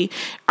 maybe.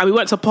 And we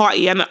went to a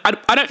party, and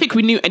I don't think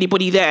we knew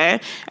anybody there.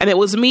 And it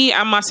was me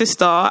and my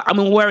sister, and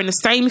we were wearing the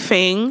same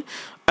thing.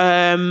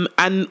 And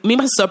me and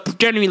my sister are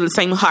generally the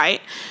same height.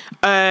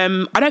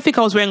 I don't think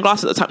I was wearing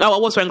glasses at the time. No, I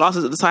was wearing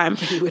glasses at the time.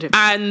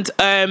 And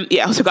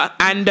yeah, I was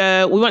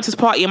and we went to this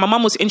party, and my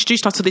mum was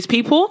introducing us to these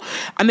people,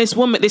 and this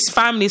woman, this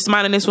family, this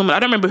man and this woman. I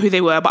don't remember who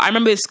they were, but I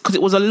remember this because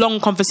it was a long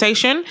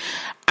conversation,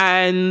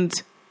 and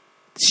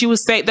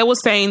they were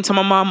saying to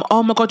my mum,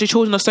 "Oh my God, your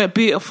children are so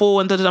beautiful."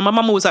 And my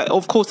mum was like,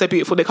 "Of course they're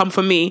beautiful. They come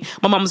from me."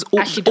 My mum's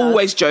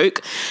always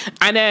joke,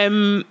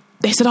 and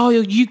they said, "Oh,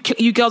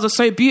 you girls are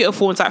so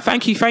beautiful." And it's like,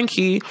 "Thank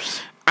you."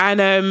 And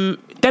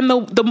then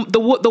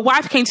the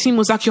wife came to me and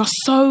was like, "You're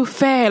so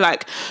fair.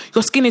 Like,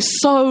 your skin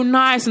is so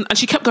nice." And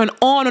she kept going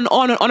on and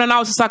on and on. And I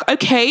was just like,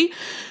 "Okay,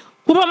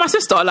 what about my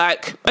sister?"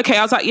 Like, okay.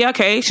 I was like, "Yeah,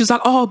 okay." She was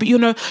like, "Oh, but you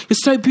know, you're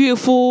so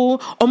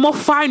beautiful. Oh, more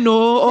fine,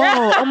 no.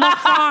 Oh, more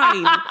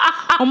fine.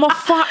 Oh, more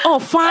fine. Oh,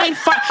 fine.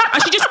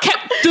 And she just kept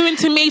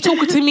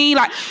talking to me,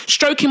 like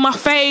stroking my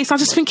face. I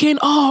was just thinking,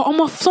 "Oh,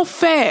 I'm so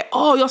fair.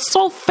 Oh, you're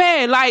so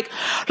fair. Like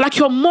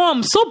your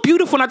mom, so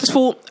beautiful." And I just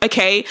thought,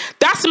 okay,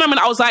 that's the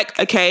moment I was like,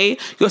 okay,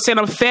 you're saying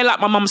I'm fair,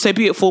 like my mom's so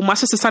beautiful. My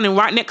sister's standing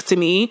right next to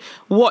me.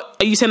 What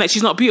are you saying, that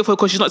she's not beautiful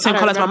because she's not the same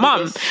colour as my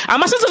mum? And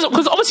my sister,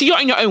 because obviously you're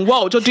in your own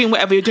world, you're doing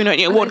whatever you're doing in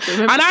your world.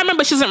 And I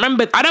remember she doesn't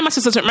remember. I know my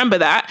sister doesn't remember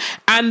that.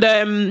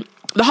 And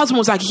the husband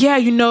was like, "Yeah,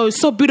 you know, it's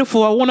so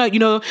beautiful. I want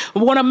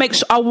to make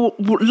sure I will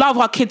love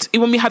our kids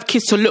when we have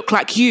kids to look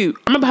like you."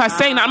 I remember her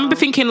saying that. I remember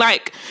thinking,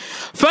 like,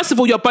 first of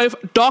all, you're both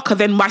darker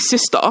than my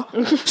sister.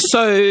 So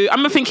I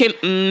remember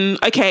thinking,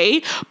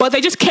 okay. But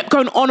they just kept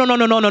going on and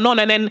on and on and on.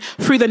 And then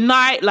through the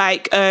night,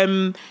 like,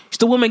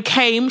 the woman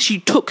came, she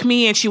took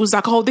me, and she was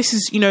like, "Oh, this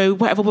is, you know,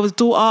 whatever was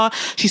daughter.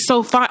 She's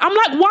so fine." I'm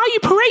like, "Why are you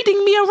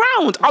parading me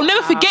around?" I'll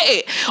never forget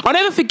it.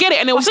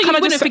 And it was kind of,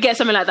 you wouldn't forget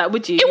something like that,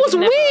 would you? It was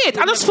weird.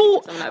 I just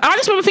thought, and I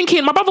just remember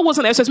thinking, my brother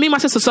wasn't there, so it's me and my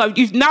sister. So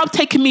you've now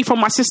taken me from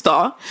my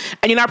sister,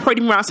 and you're now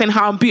parading me around saying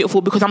how I'm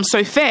beautiful because I'm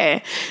so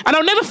fair. And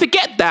I'll never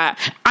forget that.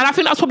 And I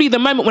think that's probably the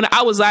moment when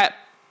I was like,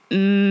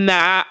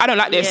 nah, I don't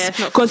like this.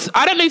 Because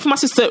I don't know if my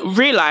sister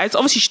realised,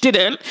 obviously she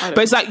didn't, but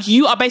it's like,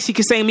 you are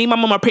basically saying me and my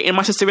mum are pretty and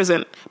my sister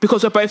isn't,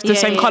 because we're both the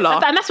same colour.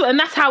 And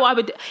that's how I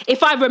would,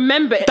 if I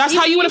remember it. That's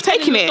how you would have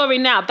taken it. Sorry,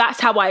 now, that's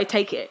how I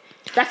take it.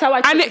 That's how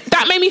I.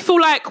 That made me feel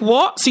like,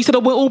 what? So you said, "Oh,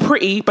 we're all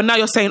pretty," but now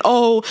you're saying,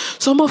 "Oh,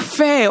 so I'm more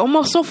fair, I'm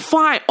more so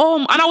fine."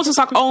 And I was just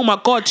like, "Oh my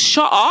God,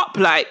 shut up!"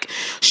 Like,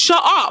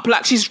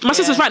 my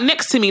sister's right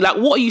next to me. Like,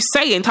 what are you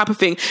saying? Type of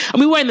thing. And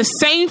we were in the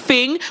same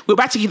thing. We were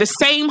practically the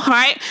same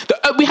height.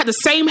 We had the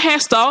same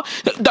hairstyle.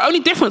 The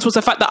only difference was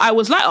the fact that I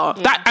was lighter.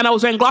 And I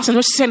was wearing glasses.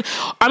 And she said,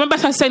 I remember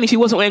her saying, "If you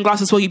wasn't wearing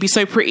glasses, well, you'd be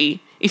so pretty.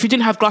 If you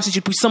didn't have glasses,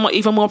 you'd be somewhat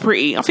even more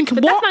pretty." I'm thinking,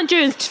 what? That's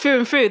Nigerians through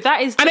and through.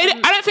 That is, and I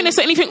don't think there's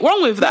anything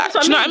wrong with that. Do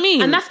you know what I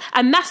mean?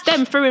 And that's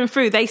them through and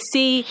through. They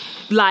see,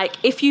 like,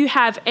 if you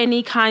have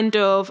any kind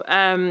of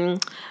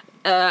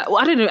I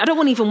don't know. I don't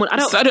want. You don't want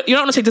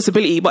to say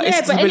disability, but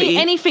it's disability.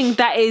 Anything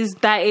that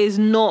is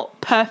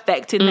not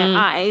perfect in their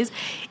eyes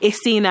is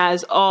seen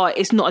as,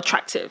 it's not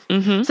attractive.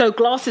 Mm-hmm. So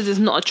glasses is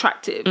not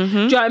attractive. Mm-hmm.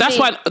 Do you know what I mean?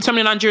 Why so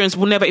many Nigerians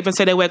will never even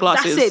say they wear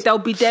glasses. That's it. They'll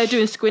be there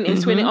doing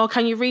squinting. Oh,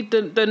 can you read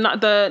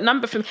the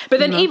number from? But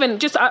then even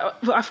just I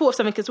thought of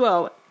something as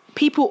well.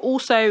 People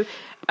also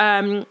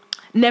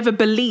never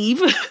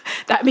believe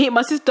that me and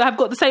my sister have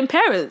got the same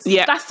parents.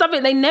 Yeah, that's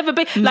something they never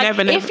be. Like,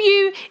 never.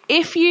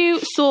 If you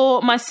saw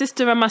my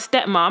sister and my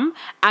stepmom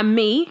and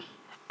me,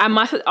 and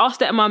our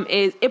stepmom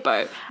is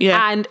Igbo,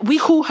 and we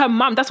call her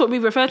mum. That's what we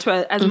refer to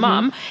her as,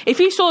 mum. If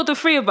you saw the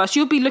three of us,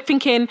 you'd be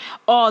thinking,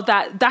 "Oh,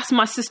 that's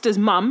my sister's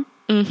mum."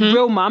 Mm-hmm.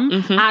 Real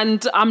mum,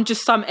 and I'm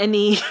just some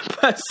any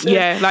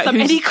person, like some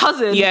any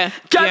cousin, do you know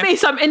what I mean?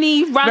 Some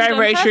any random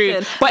very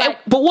person. True.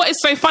 But what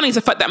is so funny is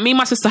the fact that me and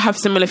my sister have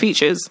similar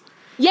features.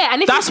 Yeah,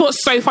 and that's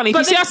what's so funny. If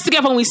you see us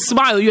together and we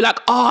smile, you're like,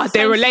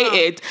 they're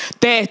related. Stuff.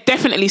 They're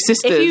definitely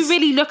sisters. If you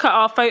really look at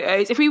our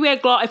photos, if we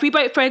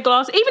both wear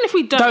glasses, even if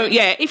we don't,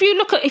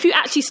 if you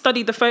actually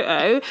study the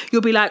photo,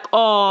 you'll be like, we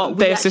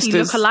actually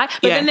sisters. Look alike.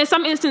 But then there's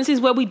some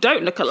instances where we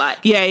don't look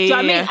alike. Do you know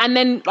what I mean? And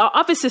then our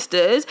other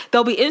sisters,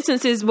 there'll be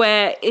instances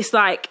where it's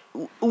like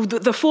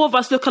the four of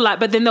us look alike,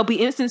 but then there'll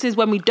be instances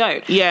when we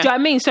don't. Do you know what I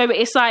mean? So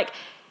it's like,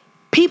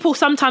 people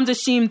sometimes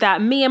assume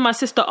that me and my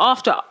sister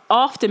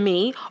after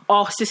me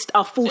are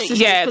full sisters,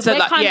 because they're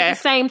kind of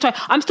the same time.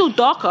 I'm still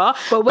darker,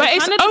 but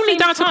it's only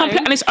down to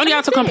and it's only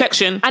down to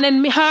complexion. And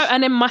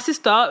then my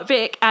sister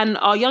Vic and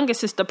our youngest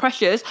sister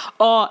Precious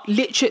are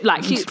literally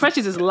like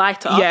Precious is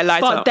lighter,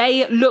 but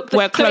they look.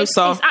 We're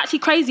closer. It's actually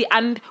crazy,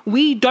 and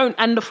we don't.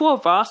 And the four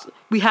of us,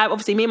 we have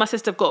obviously me and my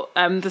sister have got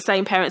the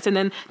same parents, and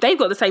then they've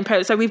got the same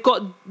parents, so we've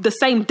got the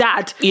same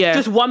dad,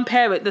 just one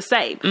parent the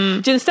same. Do you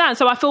understand?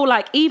 So I feel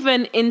like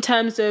even in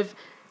terms of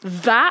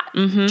that.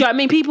 Do you know what I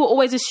mean? People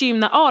always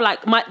assume that,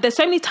 there's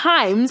so many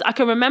times I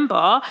can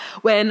remember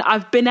when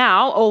I've been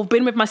out or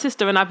been with my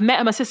sister and I've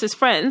met my sister's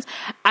friends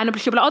and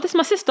she'll be like, oh, this is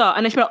my sister.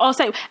 And then she'll be like, oh,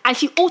 same. And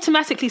she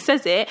automatically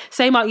says it.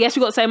 Same mom. Yes, we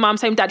got the same mom,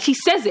 same dad. She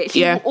says it.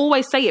 She will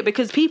always say it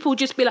because people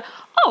just be like,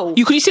 oh.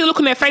 You see the look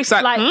on their face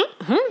like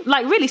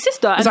like really,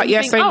 sister? It's like,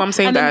 yeah, same mom,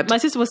 same dad. My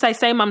sister will say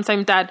same mom,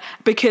 same dad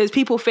because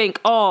people think,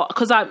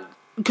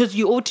 because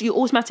you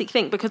automatically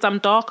think because I'm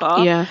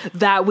darker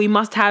that we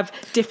must have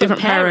different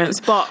parents.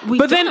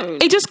 But then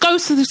it just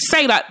goes to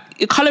say that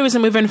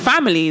colorism within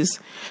families,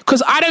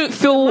 because I don't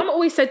feel... Mum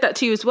always said that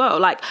to you as well,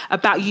 like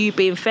about you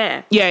being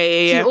fair.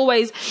 Yeah.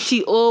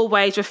 She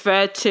always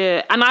referred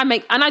to, and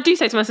I do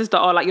say to my sister,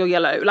 oh, like you're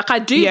yellow. Like I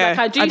do say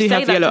that to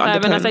her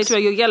when I say to her,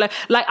 you're yellow.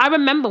 Like I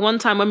remember one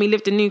time when we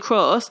lived in New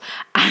Cross,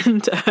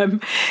 and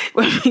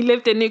when we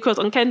lived in New Cross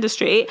on Kendall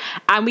Street,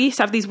 and we used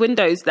to have these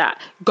windows that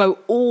go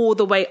all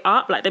the way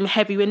up, like them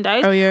heavy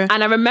windows. Oh yeah.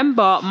 And I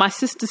remember my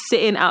sister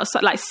sitting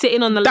outside, like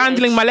sitting on the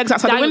dandling my legs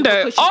outside the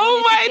window.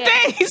 Oh my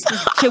days!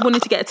 She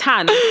wanted to get a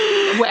tan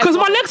because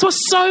my legs were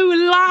so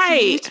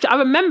light. I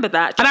remember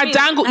that, and I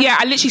dangled.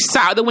 I literally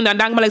sat out the window and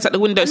dangled my legs out the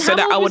window so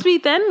that I would. We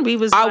then?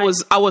 I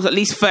was at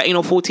least 13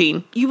 or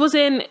 14. You was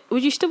in?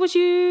 Was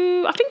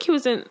you? I think you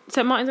was in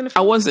St. Martin's.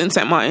 I was in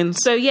St.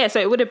 Martin's. So so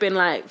it would have been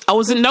like I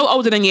was no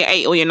older than year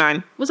 8 or year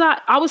 9. Was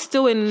I was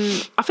still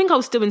in? I think I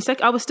was still in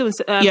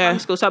primary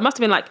school. So it must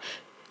have been like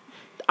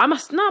I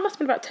must have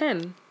been about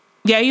 10.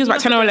 Yeah, he was about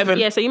 10 or 11.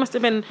 Yeah, so you must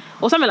have been,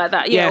 or something like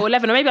that. Yeah, or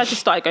 11, or maybe I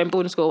just started going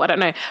boarding school. I don't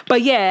know.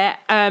 But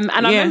and I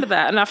remember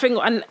that, and I think,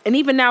 and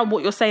even now,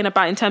 what you're saying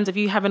about in terms of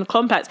you having a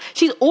complex,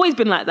 she's always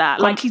been like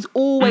that. Like she's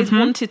always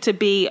wanted to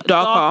be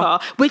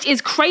darker, which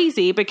is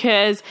crazy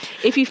because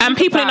if you and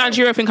people in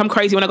Nigeria think I'm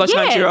crazy when I go to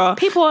Nigeria.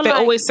 They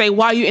always say,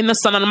 "Why are you in the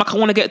sun?" And I'm like, "I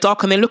want to get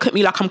dark," and they look at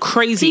me like I'm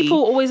crazy. People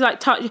always like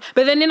touch,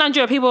 but then in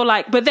Nigeria, people are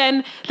like, but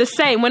then the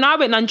same when I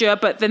went to Nigeria.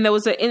 But then there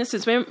was an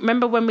instance.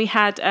 Remember when we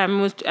had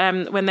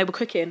when they were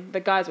cooking, the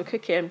guys were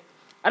cooking.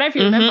 I don't know if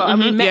you remember,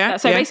 and we met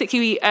that. So basically,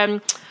 we,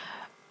 when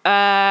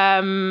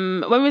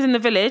we was in the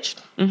village,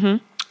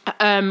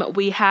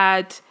 we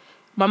had,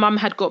 my mum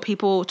had got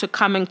people to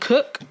come and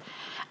cook,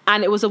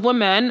 and it was a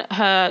woman,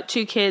 her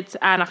 2 kids,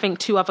 and I think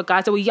 2 other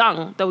guys. They were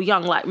young,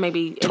 like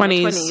maybe in 20s.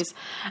 Their 20s,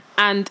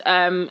 and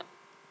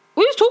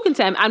we was talking to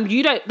them, and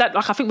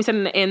I think we said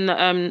in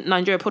the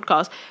Nigeria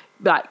podcast,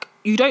 like,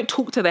 you don't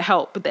talk to the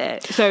help there.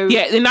 So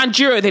in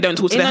Nigeria they don't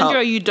talk to the help. In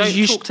Nigeria you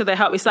don't talk to the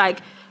help. It's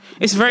like,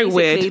 it's very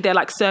weird. They're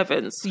like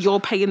servants. You're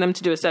paying them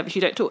to do a service.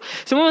 You don't talk.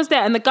 So one was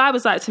there, and the guy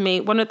was like to me,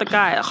 one of the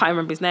guys, I can't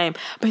remember his name,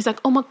 but he's like,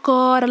 "Oh my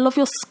God, I love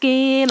your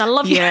skin. I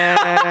love you.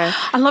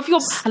 I love your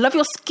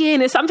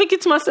skin." And so I'm thinking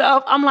to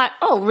myself, I'm like,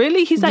 "Oh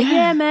really?" He's like,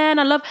 "Yeah, man.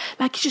 I love,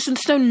 like, it's just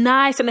so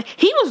nice." And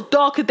he was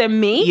darker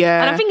than me.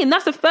 Yeah. And I'm thinking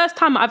that's the first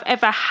time I've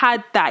ever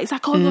had that. He's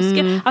like, "Oh, your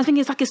skin." I'm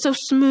thinking it's like, it's so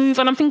smooth.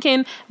 And I'm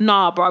thinking,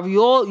 nah, bro,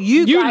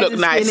 you guys look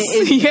nice.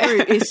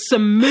 It's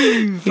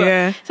smooth.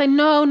 Yeah. Say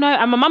no. And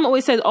my mum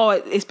always says, "Oh,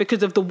 it's because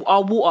of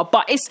our water,"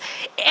 but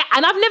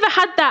and I've never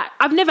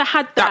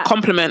had that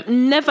compliment.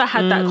 Never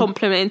had that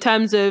compliment in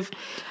terms of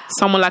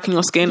someone liking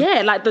your skin.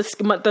 Yeah, like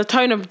the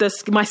tone of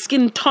my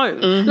skin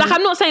tone. Like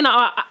I'm not saying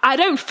that I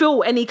don't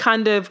feel any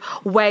kind of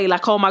way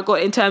like, oh my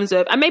God, in terms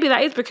of, and maybe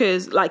that is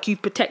because like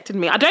you've protected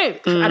me. I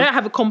don't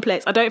have a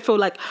complex. I don't feel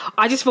like,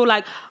 I just feel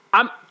like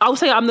I'll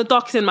say I'm the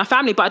darkest in my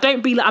family, but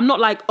I'm not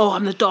like, oh,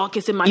 I'm the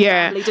darkest in my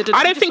family.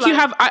 I don't think you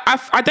have.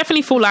 I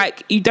definitely feel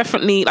like you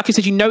definitely, like you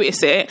said, you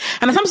notice it,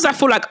 and sometimes I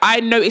feel like I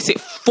notice it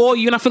for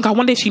you, and I think I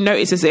wonder if she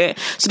notices it.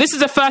 So this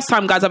is the first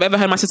time, guys, I've ever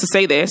heard my sister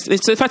say this.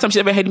 It's the first time she's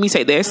ever heard me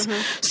say this.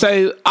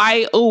 So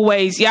I'm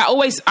always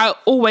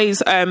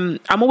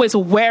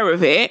aware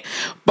of it,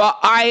 but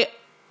I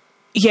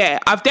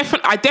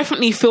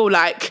definitely feel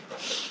like.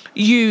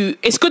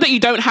 It's good that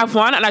you don't have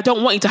one, and I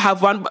don't want you to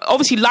have one, but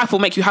obviously life will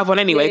make you have one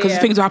anyway, because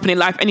things will happen in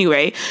life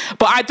anyway,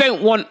 but I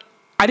didn't want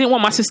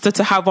my sister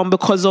to have one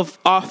because of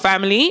our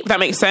family, if that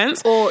makes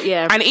sense.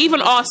 And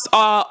even us,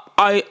 our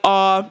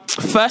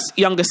first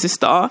younger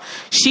sister,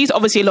 she's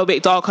obviously a little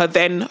bit darker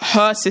than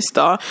her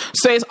sister,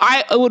 so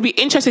it would be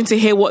interesting to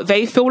hear what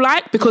they feel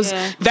like, because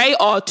they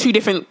are 2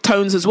 different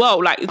tones as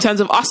well, like in terms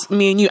of us,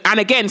 me and you, and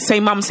again,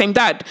 same mum, same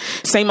dad,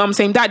 do you know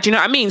what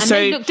I mean? And so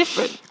they look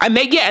different, and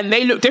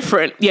they look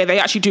different. They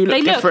actually do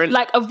look different.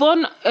 Like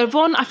Yvonne,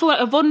 I feel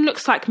like Yvonne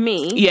looks like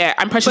me,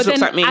 and Precious looks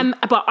like me,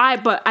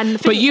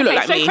 but you look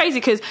like me. It's so crazy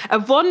because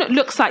Yvonne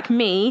looks like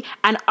me,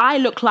 and I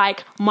look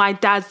like my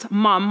dad's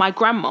mum, my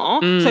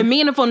grandma. So me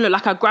and Yvonne look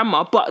like her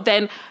grandma, but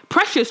then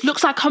Precious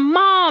looks like her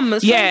mum.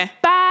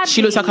 Bad.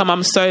 She looks like her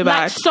mum so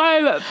bad. Like,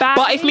 so bad.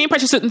 But if me and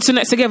Precious sit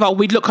next together,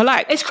 we'd look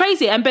alike. It's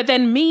crazy. But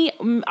then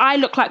I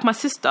look like my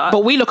sister.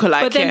 But we look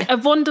alike. But then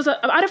Yvonne doesn't.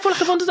 I don't feel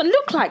like Yvonne doesn't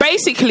look like.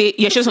 Basically,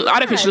 she doesn't. I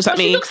don't think she looks like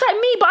me. She looks like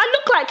me, but I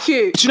look like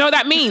you. Do you know what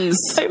that means?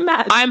 So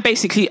mad. I'm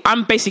basically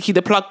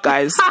the plug,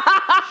 guys.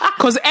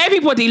 Because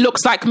everybody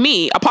looks like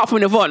me, apart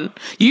from Yvonne.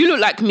 You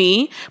look like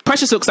me.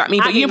 Precious looks like me,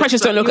 but you and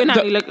Precious don't look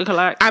alike. You look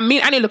alike. And me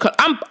and Annie look.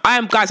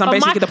 I'm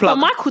basically the plug.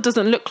 But Michael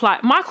doesn't look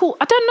like Michael.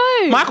 I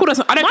don't know. Michael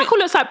doesn't. Michael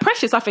looks like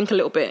Precious. I think a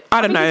little bit.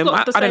 I don't know.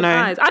 I don't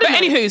know. But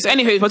anywho's,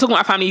 we're talking about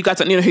our family. You guys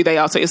don't know who they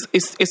are, so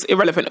it's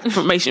irrelevant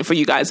information for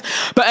you guys.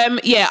 But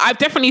I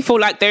definitely feel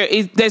like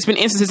there's been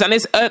instances,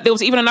 and there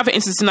was even another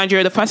instance in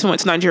Nigeria. The first one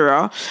went to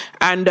Nigeria,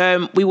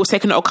 and we were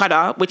taking an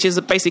Okada, which is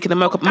basically the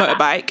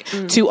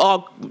motorbike, to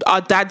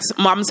our dad's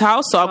mum's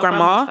house, so our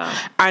grandma,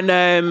 and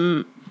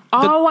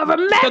I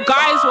remember. The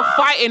guys were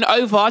fighting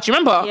over. Do you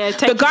remember? Yeah,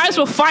 the guys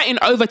were fighting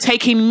over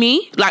taking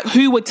me. Like,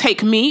 who would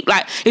take me?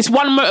 Like, it's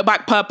one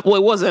motorbike per. Well,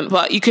 it wasn't,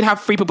 but you could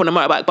have 3 people on a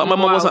motorbike. But my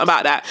mum wasn't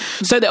about that.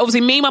 So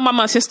obviously, me, my mum,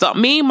 my sister.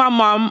 Me, my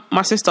mum,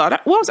 my sister.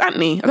 What was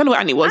Anthony? I don't know what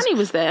Anthony was. Anthony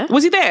was there.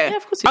 Was he there? Yeah,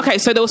 of course he was. Okay,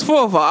 so there was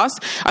 4 of us,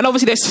 and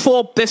obviously there's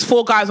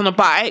four guys on a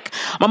bike.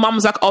 My mum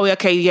was like, "Oh,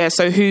 okay, yeah.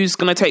 So who's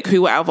gonna take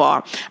who,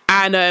 whatever?"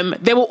 And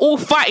they were all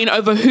fighting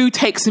over who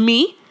takes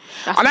me.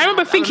 And I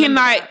remember thinking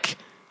like,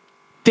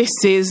 this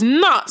is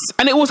nuts.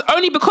 And it was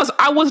only because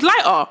I was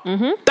lighter.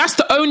 Mm-hmm. That's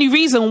the only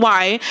reason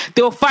why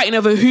they were fighting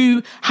over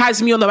who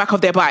has me on the back of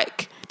their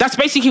bike. That's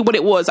basically what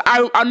it was.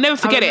 I'll never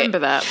forget it. I remember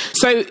that.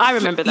 So I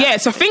remember that. Yeah,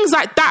 so things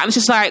like that. And it's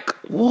just like,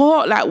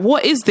 what? Like,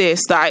 what is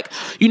this? Like,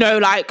 you know,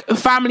 like a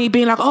family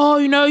being like, oh,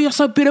 you know, you're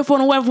so beautiful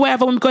and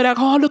whatever. And we go like,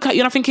 oh, look at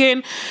you. And I'm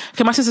thinking,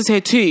 okay, my sister's here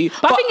too.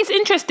 But I think it's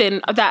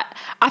interesting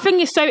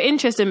so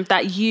interesting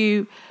that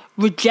you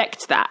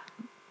reject that.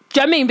 Do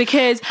you know what I mean?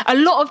 Because a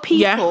lot of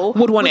people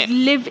would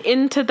live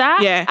into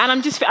that. Yeah. And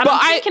I'm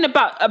thinking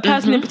about a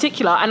person in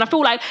particular, and I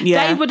feel like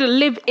they would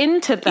live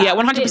into that. Yeah,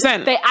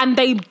 100%. And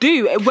they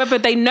do, whether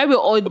they know it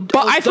or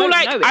But I feel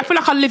like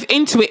I live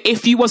into it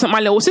if you wasn't my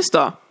little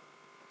sister.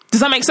 Does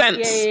that make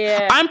sense?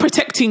 Yeah. I'm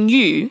protecting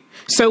you.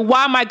 So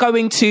why am I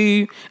going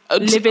to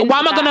why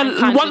am I going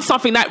to want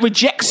something that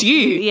rejects you?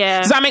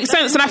 Yeah. Does that make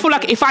sense? And I feel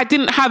like if I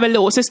didn't have a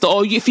little sister,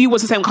 or if you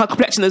was the same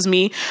complexion as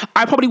me,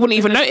 I probably wouldn't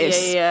even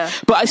notice. Yeah.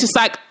 But it's just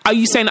like, are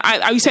you saying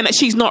that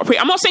she's not pretty?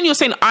 I'm not saying you're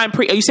saying I'm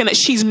pretty. Are you saying that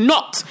she's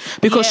not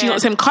because she's not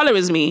the same color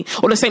as me,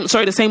 or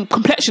the same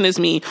complexion as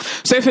me?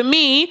 So for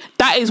me,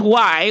 that is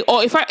why.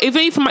 Or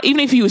even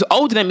if you was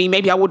older than me,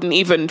 maybe I wouldn't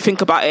even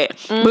think about it.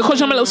 Because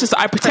you're my little sister,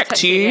 I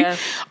protect you. Yeah.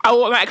 I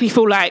automatically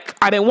feel like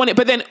I don't want it.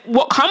 But then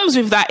what comes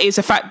with that is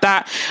the fact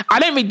that I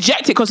don't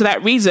reject it because of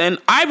that reason.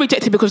 I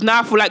reject it because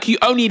now I feel like you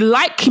only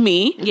like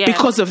me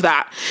because of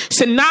that.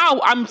 So now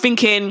I'm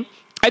thinking,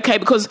 okay,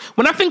 because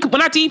when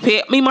I deep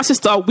it, me and my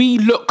sister, we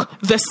look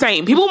the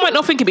same. People might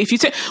not think of it. If you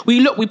say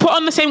we put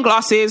on the same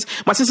glasses.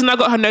 My sister now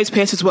got her nose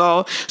pierced as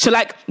well. So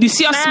like, you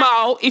see us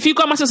smile. If you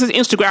go on my sister's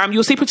Instagram,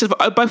 you'll see pictures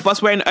of both of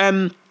us wearing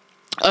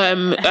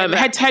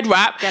head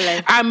wrap,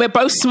 and we're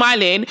both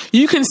smiling.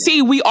 You can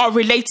see we are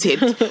related.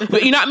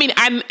 But you know what I mean?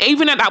 And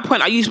even at that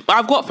point,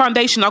 I've got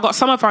foundation. I've got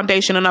summer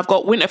foundation and I've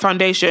got winter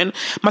foundation.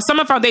 My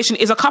summer foundation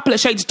is a couple of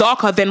shades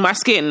darker than my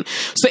skin.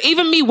 So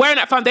even me wearing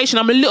that foundation,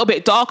 I'm a little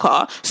bit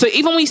darker. So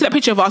even when you see that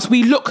picture of us,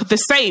 we look the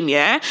same,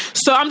 yeah?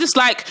 So I'm just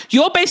like,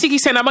 you're basically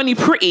saying I'm only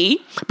pretty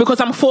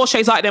because I'm 4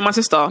 shades lighter than my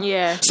sister.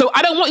 Yeah. So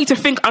I don't want you to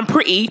think I'm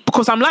pretty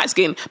because I'm light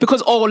skin,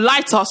 or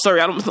lighter, sorry,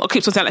 I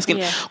keep saying light skin.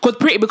 Because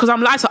pretty because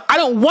I'm lighter. I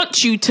don't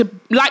want you to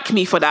like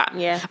me for that.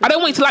 Yeah. I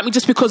don't want you to like me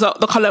just because of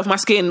the colour of my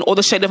skin or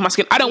the shade of my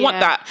skin. I don't want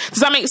that. Does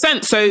that make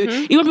sense? So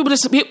even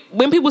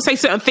when people say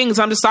certain things,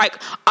 I'm just like,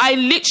 I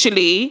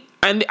literally,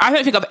 and I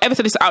don't think I've ever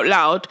said this out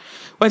loud,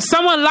 when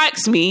someone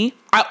likes me,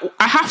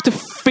 I have to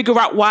figure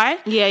out why.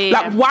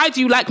 Like, why do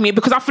you like me?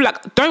 Because I feel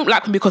like, don't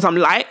like me because I'm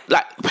light.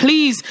 Like,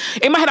 please.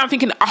 In my head, I'm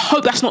thinking, I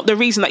hope that's not the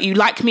reason that you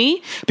like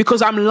me,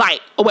 because I'm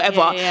light or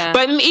whatever.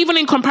 But even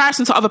in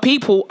comparison to other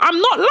people, I'm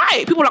not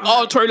light. People are like,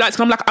 oh, Tori light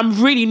skin. I'm like,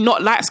 I'm really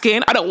not light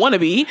skin. I don't want to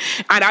be.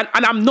 And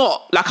I'm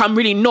not. Like, I'm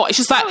really not. It's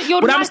just like,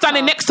 when I'm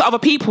standing next to other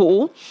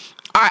people,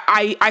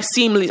 I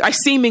seemingly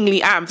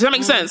am. Does that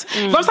make sense?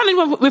 If I'm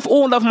standing with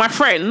all of my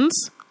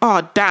friends,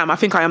 oh damn, I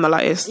think I am the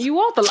lightest. You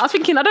are I'm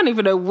thinking, I don't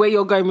even know where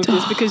you're going with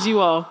this, because you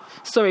are.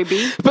 Sorry,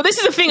 B. But this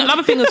is the thing,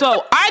 another thing as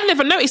well. I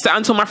never noticed that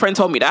until my friend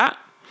told me that.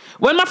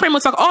 When my friend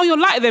was like, oh, you're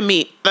lighter than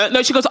me.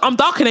 No, she goes, I'm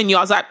darker than you.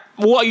 I was like,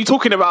 what are you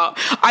talking about?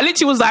 I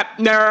literally was like,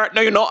 no,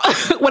 you're not.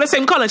 We're the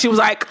same colour. She was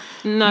like,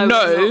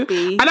 no.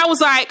 And I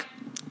was like,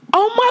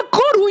 oh my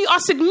God, we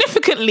are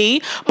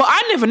significantly, but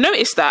I never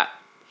noticed that.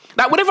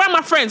 Like, whenever I'm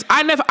my friends,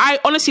 I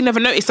honestly never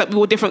noticed that we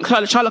were different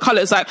colours.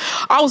 Like,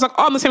 I was like,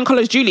 oh, I'm the same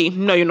colour as Julie.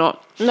 No, you're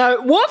not. No,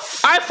 what?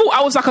 I thought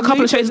I was like a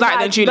couple of shades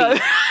lighter than Julie. No.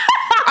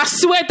 I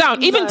swear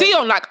down. Even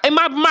Dion, like, in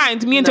my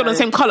mind, me and Dion are the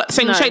same colour,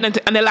 same shade,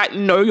 and they're like,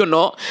 no, you're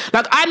not.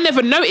 Like, I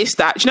never noticed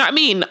that. Do you know what I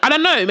mean? I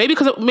don't know. Maybe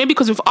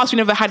because with us, we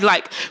never had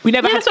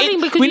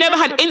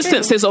had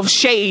instances of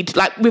shade,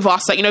 like, with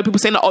us. Like, you know, people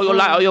saying that, oh, you're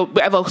light, or you're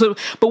whatever. So,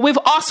 but with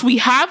us, we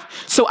have.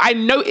 So I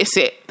notice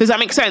it. Does that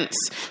make sense?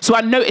 So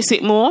I notice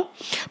it more.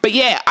 But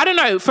yeah, I don't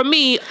know. For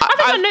me,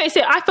 I notice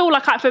it. I feel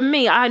like for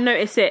me, I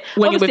notice it.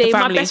 When obviously, you're with the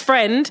family. My best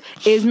friend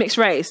is mixed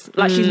race.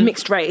 Like, she's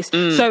mixed race.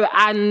 So,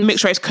 and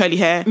mixed race, curly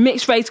hair.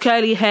 Mixed race,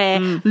 curly hair,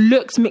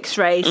 looks mixed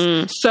race.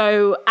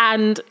 So,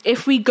 and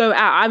if we go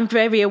out, I'm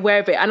very aware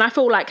of it. And I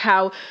feel like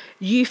how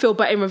you feel,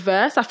 but in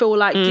reverse. I feel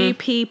like, do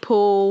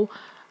people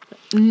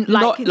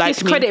like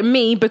discredit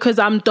me because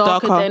I'm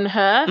darker than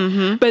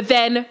her?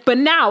 But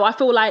now I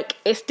feel like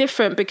it's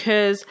different,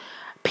 because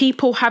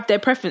people have their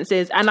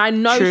preferences, and I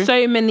know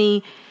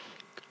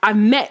I've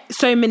met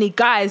so many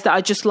guys that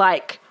are just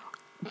like,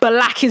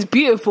 black is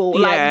beautiful.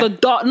 Like the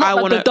dark,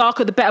 the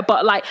darker the better,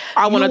 but like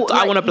I want a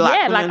black woman.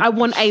 Like I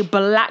want a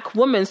black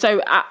woman.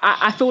 So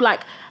I feel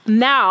like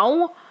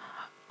now,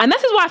 and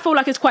this is why I feel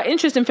like it's quite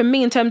interesting for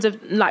me in terms of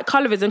like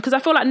colorism, because I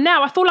feel like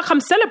now I'm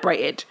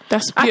celebrated.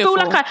 That's beautiful.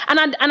 I feel like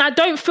I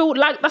don't feel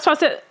like, that's why I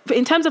said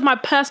in terms of my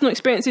personal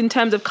experience in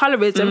terms of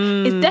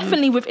colorism, it's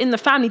definitely within the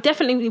family,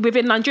 definitely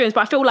within Nigerians.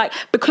 But I feel like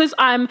because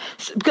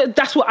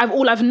that's what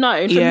I've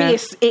known. For me,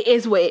 it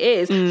is what it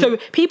is. So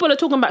people are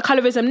talking about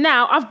colorism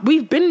now.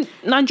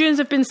 Nigerians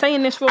have been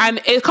saying this for, and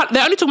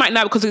they're only talking about it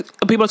now because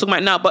people are talking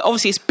about it now. But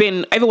obviously, it's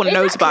been, everyone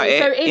knows about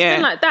it. So it's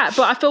been like that.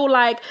 But I feel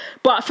like,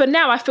 for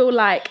now, I feel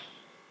like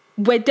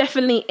we're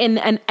definitely in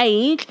an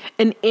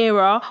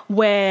era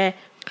where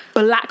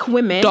black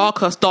women,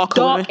 dark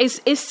women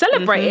is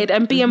celebrated,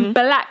 and being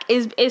black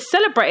is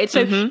celebrated.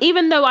 So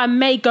even though I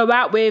may go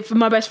out with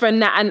my best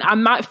friend Nat, and I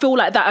might feel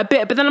like that a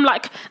bit, but then I'm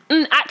like,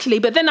 actually,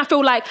 but then I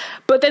feel like,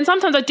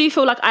 sometimes I do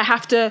feel like I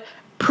have to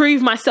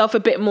prove myself a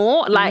bit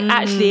more. Like,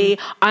 actually,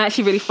 I'm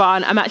actually really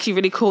fun. I'm actually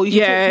really cool. You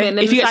can talk to me, and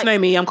if you get to know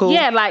me, I'm cool.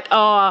 Yeah, like,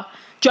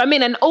 do you know what I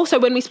mean? And also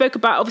when we spoke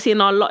about, obviously in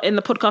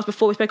the podcast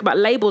before, we spoke about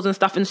labels and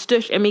stuff, and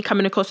stush, and me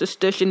coming across as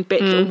stush and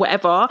bitch or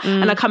whatever,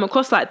 and I come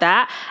across like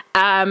that.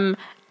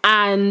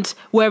 And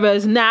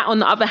whereas Nat, on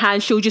the other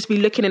hand, she'll just be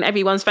looking in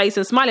everyone's face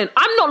and smiling.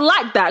 I'm not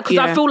like that, because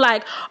I feel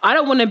like I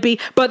don't want to be.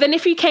 But then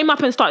if you came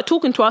up and started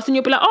talking to us, and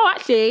you'll be like, oh,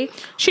 actually,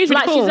 she's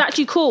really cool. She's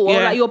actually cool,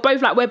 or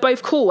like we're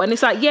both cool, and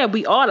it's like, yeah,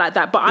 we are like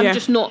that, but I'm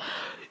just not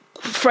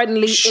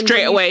friendly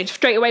straight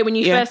away when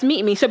you first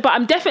meet me. So, but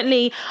I'm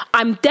definitely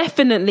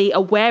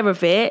aware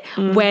of it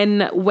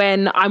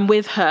when I'm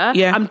with her.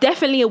 I'm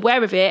definitely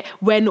aware of it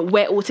when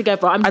we're all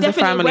together. I'm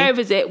definitely aware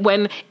of it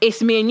when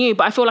it's me and you.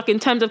 But I feel like in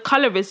terms of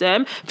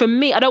colorism, for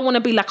me, I don't want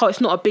to be like, oh,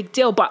 it's not a big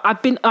deal. But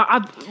I've been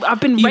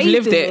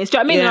raised in this. Do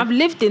you know what I mean? And I've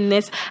lived in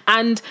this,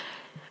 and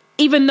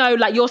even though,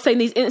 like, you're saying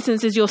these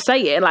instances you're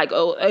saying, like,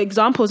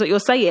 examples that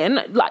you're saying,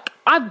 like,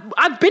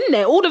 I've been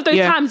there. All of those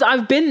times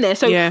I've been there.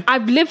 So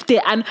I've lived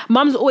it. And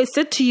mum's always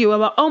said to you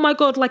about, oh my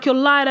God, like, you're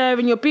lighter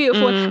and you're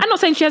beautiful. I'm not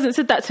saying she hasn't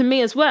said that to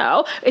me as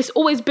well. It's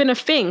always been a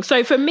thing.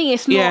 So for me,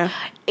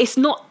 it's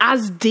not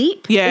as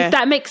deep, if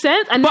that makes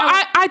sense. And but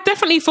I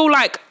definitely feel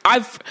like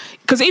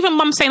because even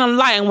mum saying I'm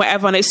lying,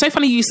 whatever, and it's so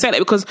funny you said it,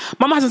 because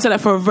mum hasn't said that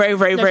for a very,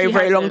 very, very,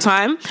 very long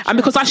time. And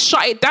because I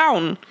shut it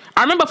down.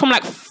 I remember from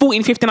like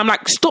 14, 15, I'm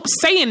like, stop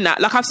saying that.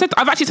 Like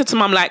I've actually said to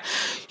mum, like,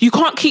 you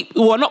can't keep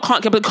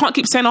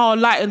saying, oh,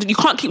 like, and you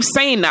can't keep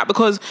saying that,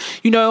 because,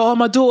 you know, oh,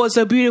 my daughter's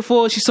so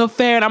beautiful, she's so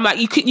fair, and I'm like,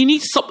 you need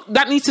to stop.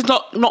 That needs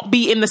to not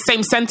be in the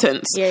same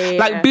sentence.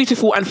 Like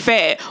beautiful and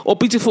fair, or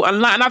beautiful and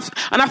light.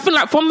 And I feel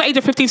like from the age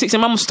of 15, 16,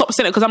 mum stopped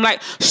saying it, because I'm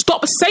like,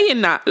 stop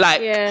saying that.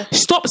 Like,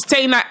 stop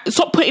saying that.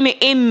 Stop putting it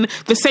in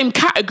the same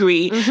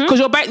category, because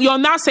you're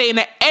now saying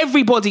that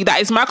everybody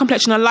that is my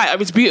complexion and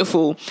lighter is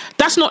beautiful.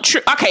 That's not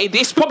true. Okay,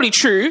 it's probably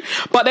true,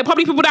 but there are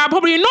probably people that are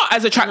probably not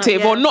as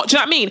attractive or not. Do you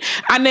know what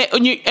I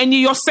mean? And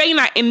you're saying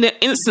that in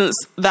the instance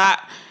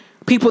that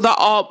people that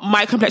are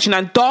my complexion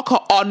and darker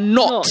are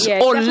not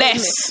or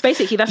less.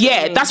 Basically, that's what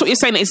I mean. That's what you're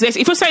saying. Is this?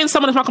 If you're saying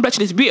someone of my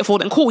complexion is beautiful,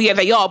 then cool, yeah,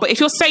 they are. But if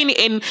you're saying it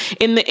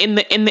in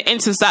the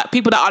instance that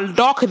people that are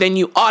darker than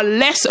you are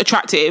less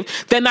attractive,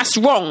 then that's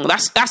wrong.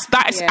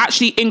 That is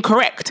actually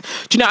incorrect.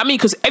 Do you know what I mean?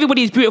 Because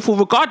everybody is beautiful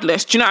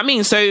regardless. Do you know what I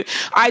mean? So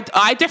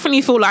I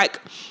definitely feel like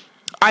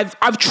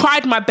I've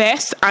tried my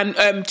best and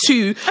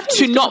to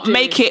not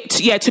make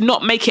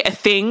it a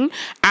thing,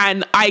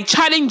 and I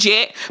challenge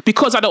it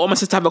because I don't want my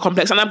sister to have a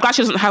complex, and I'm glad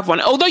she doesn't have one.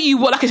 Although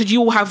like I said,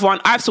 you will have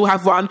one, I still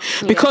have one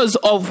because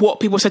of what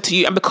people said to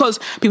you, and because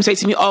people say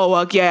to me, oh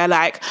well, yeah,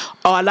 like,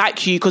 oh, I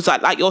like you because I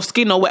like your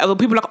skin or whatever.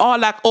 People are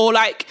like, oh, or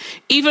like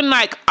even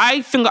like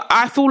I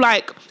feel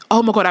like,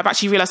 oh my God, I've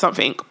actually realized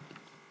something.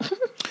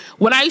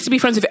 When I used to be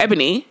friends with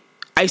Ebony,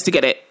 I used to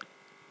get it.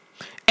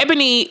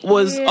 Ebony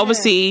was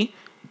obviously.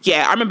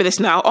 Yeah, I remember this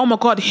now. Oh my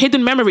God,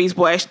 hidden memories,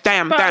 boy.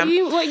 Damn.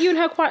 You and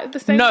her quite the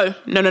same? No.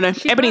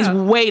 Ebony's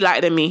way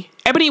lighter than me.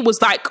 Ebony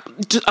was like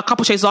just a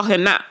couple shades darker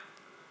than that.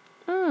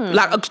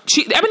 Like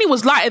Ebony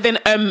was lighter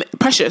than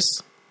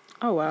Precious.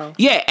 Oh wow.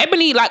 Yeah,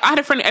 Ebony, like I had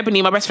a friend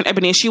Ebony, my best friend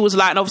Ebony, and she was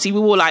like, and obviously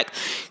we were like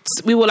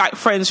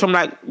friends from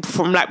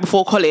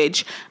before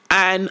college,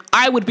 and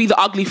I would be the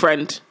ugly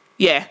friend.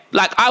 Yeah,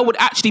 like I would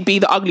actually be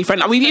the ugly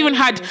friend. We've even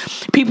had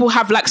people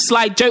have like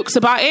slide jokes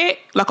about it,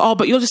 like, oh,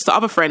 but you're just the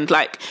other friend.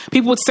 Like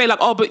people would say like,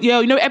 oh, but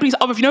you know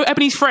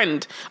Ebony's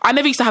friend. I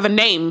never used to have a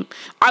name.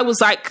 I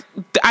was like,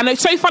 and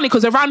it's so funny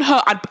because around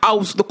her, I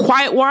was the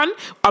quiet one,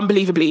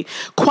 unbelievably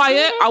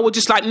quiet. I would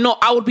just like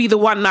I would be the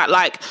one that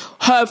like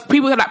her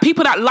people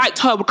that liked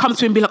her would come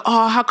to me and be like,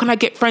 oh, how can I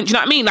get friends? You know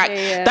what I mean? Like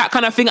that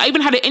kind of thing. I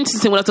even had an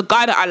instance when there was a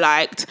guy that I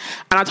liked,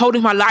 and I told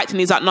him I liked, and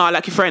he's like, no, I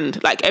like your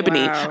friend, like Ebony,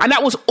 and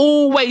that was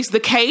always the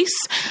case.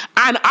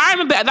 And I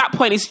remember at that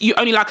point, you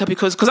only like her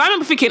because I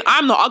remember thinking,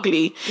 I'm not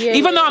ugly.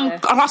 Even though I'm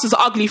classed as an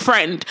ugly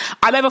friend,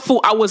 I never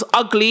thought I was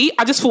ugly.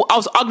 I just thought I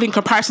was ugly in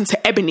comparison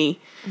to Ebony.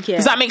 Yeah.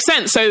 Does that make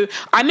sense? So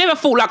I never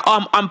thought like,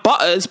 I'm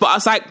Butters, but I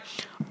was like,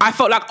 I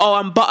felt like,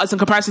 I'm Butters in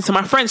comparison to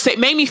my friends. So it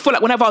made me feel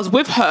like whenever I was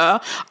with her,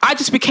 I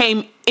just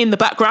became in the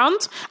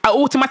background. I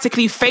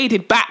automatically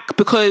faded back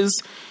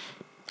because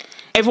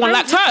everyone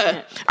liked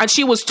her, and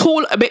she was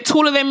a bit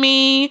taller than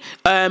me.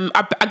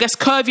 I guess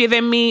curvier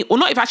than me, or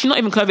not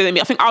even curvier than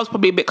me. I think I was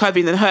probably a bit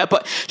curvier than her,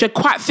 but she had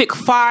quite thick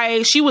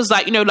thighs. She was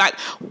like, like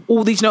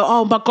all these,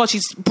 oh my god,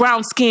 she's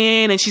brown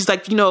skin, and she's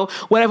like,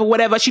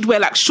 whatever. She'd wear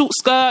like short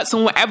skirts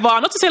and whatever.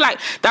 Not to say like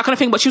that kind of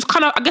thing, but she was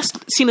kind of, I guess,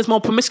 seen as more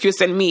promiscuous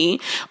than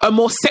me,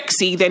 more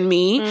sexy than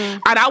me.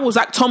 And I was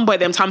like tomboy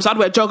them times. So I'd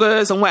wear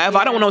joggers and whatever.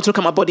 I don't want no one to look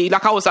at my body.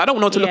 Like I don't want no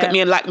one to look at me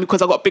and like me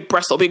because I got big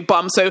breasts or big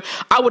bum. So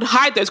I would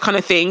hide those kind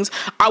of things.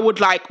 I would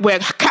like wear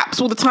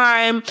caps all the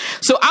time.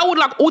 So I would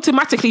like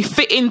automatically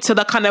fit into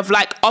the kind of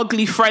like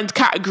ugly friend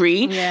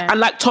category and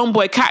like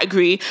tomboy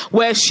category,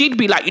 where she'd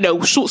be like,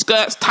 short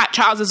skirts, tight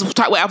trousers,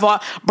 tight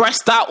whatever,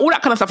 breast out, all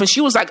that kind of stuff. And she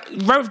was like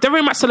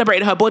very much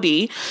celebrated her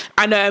body.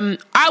 And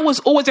I was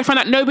always a friend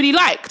that nobody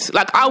liked.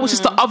 Like I was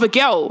just the other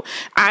girl.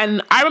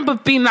 And I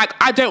remember being like,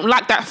 I don't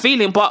like that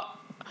feeling, but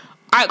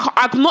I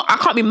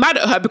can't be mad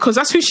at her because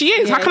that's who she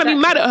is. How can I be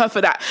mad at her for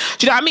that?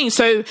 Do you know what I mean?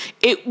 So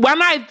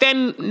when I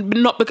then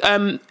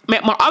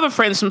met my other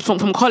friends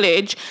from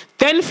college,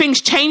 then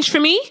things changed for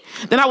me.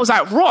 Then I was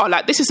like, raw,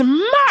 like this is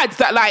mad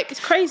that like, it's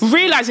crazy.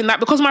 Realizing that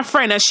because my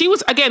friend, and she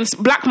was again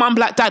black mum,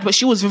 black dad, but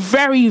she was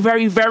very,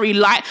 very, very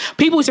light.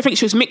 People used to think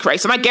she was mixed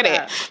race, and I get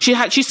it. She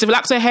used to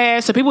relax her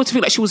hair, so people used to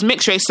think that she was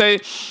mixed race. So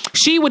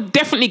she would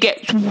definitely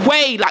get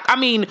way, guys,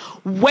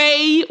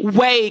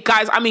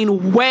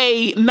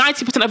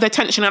 90% of their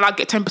attention, and I'd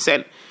get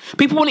 10%.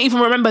 People wouldn't even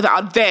remember that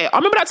I'm there. I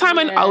remember that time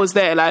when I was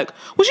there, like,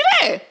 was you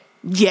there?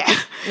 Yeah.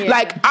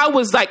 Like, I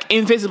was, like,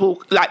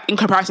 invisible, like, in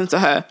comparison to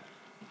her.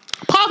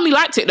 Part of me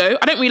liked it, though.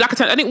 I didn't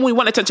really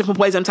want attention from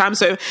boys sometimes,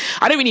 so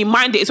I don't really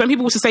mind it. It's when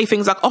people used to say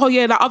things like, oh,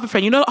 yeah, that other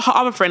friend, her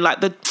other friend,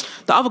 like, the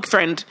other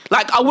friend.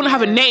 Like, I wouldn't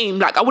have a name.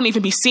 Like, I wouldn't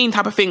even be seen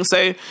type of thing.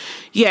 So,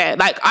 yeah,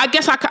 like, I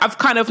guess I've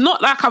kind of,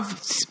 not like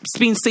I've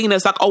been seen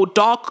as, like,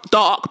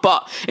 dark,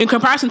 but in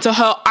comparison to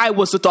her, I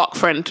was the dark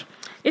friend.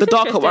 It's the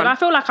darker one. I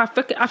feel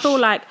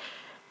like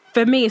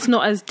for me, it's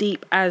not as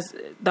deep as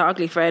the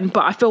ugly friend,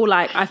 but I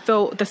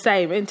feel the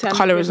same in terms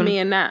of me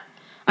and that.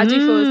 I do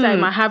feel the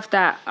same. I have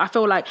that. I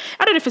feel like,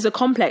 I don't know if it's a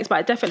complex, but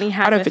I definitely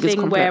have a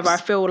thing where I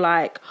feel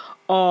like,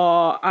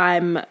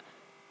 I'm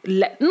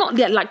not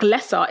yet like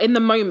lesser in the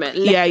moment.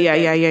 Yeah.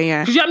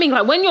 Because you know what I mean?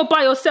 Like when you're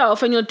by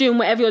yourself and you're doing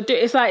whatever you're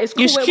doing, it's like, it's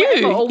cool. It's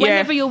cute. Whatever, or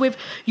whenever you're with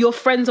your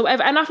friends or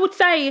whatever. And I would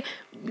say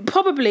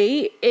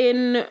probably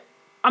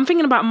I'm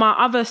thinking about my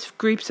other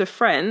groups of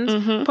friends,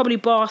 probably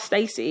bar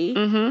Stacey.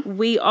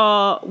 We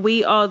are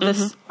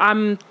the.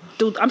 I'm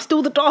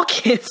still the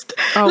darkest.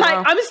 Oh, like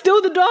wow. I'm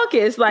still the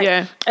darkest.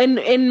 Like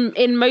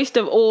in most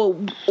of, or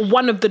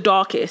one of the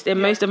darkest in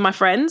most of my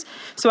friends.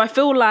 So I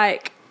feel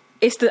like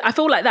I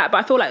feel like that, but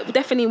I feel like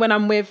definitely when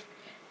I'm with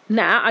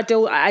Nat,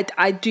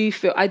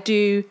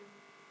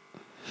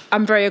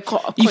 I'm very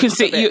conscious. You can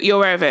see you're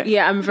aware of it.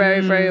 Yeah, I'm very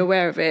very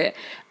aware of it,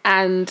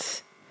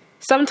 and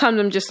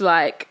sometimes I'm just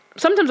like.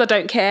 Sometimes I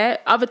don't care.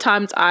 Other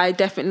times I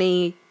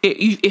definitely...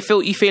 You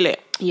feel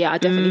it? Yeah, I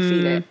definitely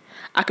feel it.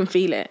 I can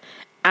feel it.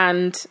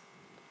 And...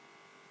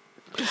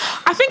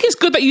 I think it's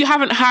good that you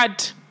haven't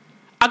had...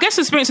 I guess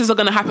experiences are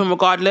going to happen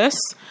regardless.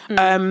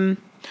 I'm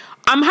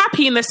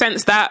happy in the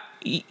sense that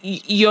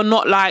you're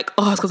not like,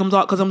 oh, it's because I'm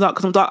dark.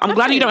 I'm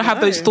glad you don't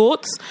have those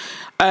thoughts.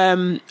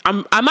 I'm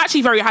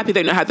actually very happy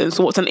that you don't have those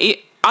thoughts. And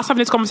us having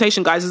this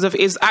conversation, guys,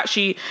 is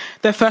actually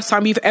the first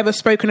time we've ever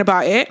spoken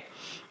about it.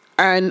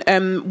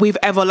 And we've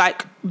ever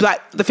like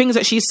the things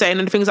that she's saying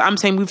and the things that I'm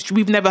saying,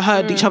 we've never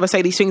heard each other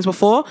say these things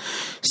before.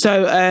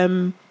 So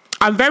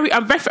I'm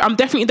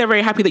definitely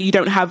very happy that you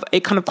don't have a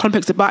kind of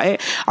complex about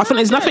it. I think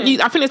there's nothing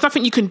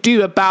you can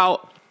do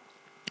about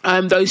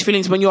those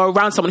feelings when you're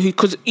around someone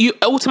because you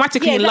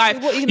automatically in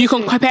life you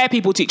can compare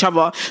people to each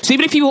other. So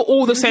even if you were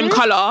all the same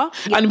colour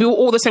and we were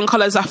all the same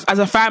colour as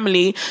a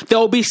family, there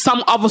will be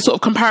some other sort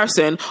of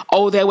comparison.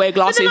 Oh, they wear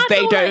glasses,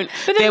 they don't.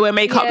 They wear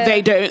makeup,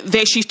 they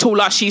don't. She's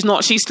taller, she's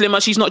not. She's slimmer,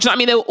 she's not. Do you know what I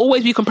mean? There will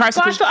always be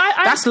comparisons.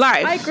 That's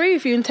life. I agree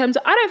with you in terms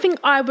of, I don't think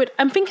I would,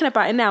 I'm thinking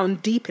about it now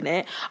and deep in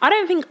it, I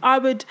don't think I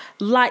would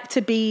like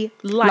to be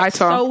liked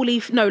solely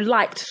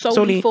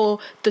for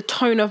the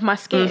tone of my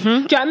skin. Do you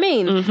know what I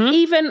mean?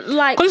 Even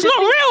like, because it's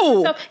not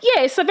real.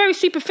 It's a very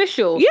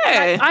superficial.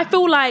 Yeah. I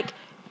feel like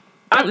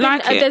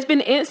there's been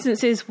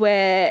instances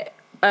where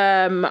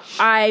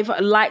I've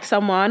liked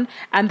someone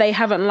and they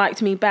haven't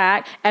liked me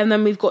back, and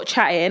then we've got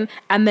chatting,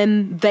 and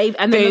then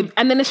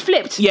then it's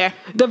flipped. Yeah,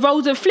 the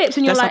roles have flipped,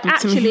 and you're like,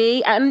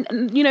 actually,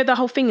 and you know the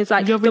whole thing is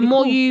like, the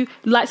more you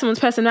like someone's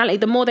personality,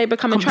 the more they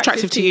become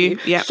attractive to you.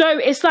 Yeah. So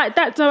it's like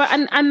that. So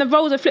and the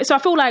roles have flipped. So I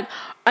feel like.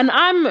 And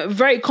I'm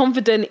very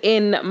confident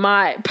in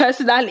my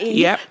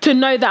personality to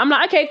know that I'm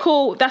like, okay,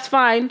 cool, that's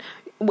fine.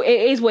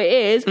 it is what it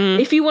is.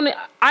 If you want to,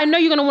 I know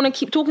you're gonna want to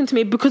keep talking to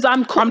me because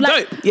I'm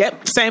dope.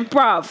 Yep, same,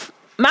 bruv.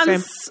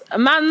 Man's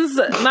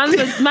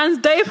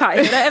dope out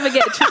here. Don't ever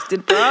get it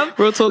twisted, bruv.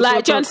 Real talk.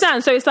 Like, do you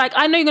understand? So it's like,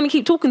 I know you're gonna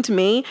keep talking to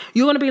me.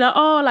 You're gonna be like,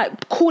 oh,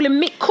 like calling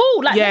me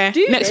cool. Like, let's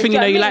do next this. thing you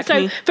know, you like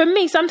me. So for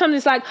me, sometimes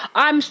it's like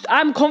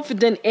I'm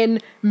confident in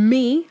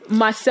me,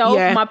 myself,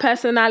 my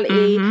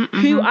personality,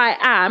 who I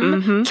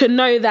am, to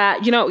know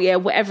that, you know,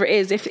 whatever it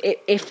is,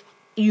 if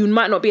you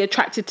might not be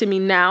attracted to me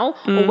now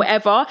or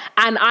whatever,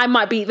 and I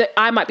might be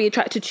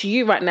attracted to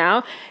you right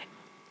now.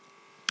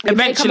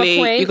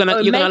 Eventually, you're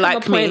gonna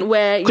like me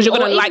because you're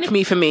gonna like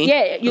me for me.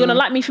 Yeah, you're gonna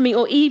like me for me,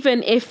 or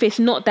even if it's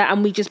not that,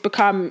 and we just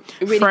become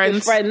really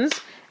good friends,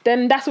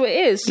 then that's what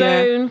it is.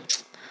 So,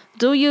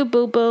 do you,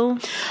 boo boo?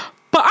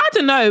 But I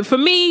don't know. For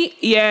me,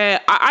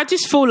 I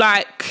just feel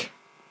like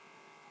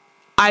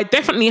I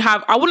definitely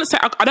have. I wouldn't say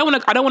I don't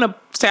want to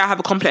say I have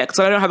a complex.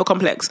 I don't have a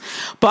complex,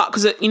 but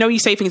because you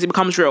say things, it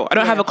becomes real. I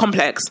don't have a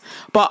complex,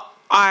 but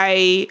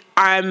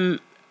I'm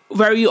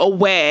very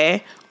aware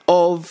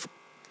of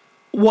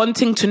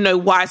wanting to know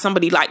why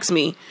somebody likes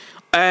me,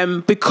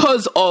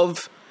 because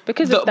of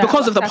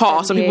the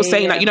past, and people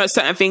saying like,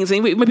 certain things,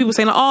 and when people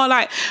saying like, oh,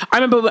 like I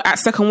remember at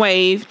Second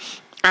Wave,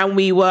 and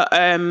we were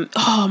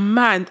oh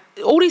man,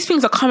 all these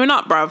things are coming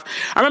up, bruv.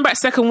 I remember at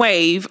Second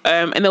Wave,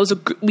 and there was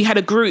we had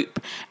a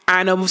group,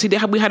 and obviously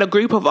we had a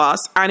group of us,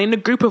 and in the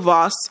group of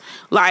us,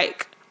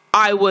 like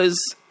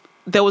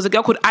there was a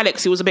girl called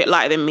Alex who was a bit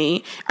lighter than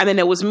me, and then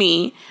there was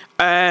me.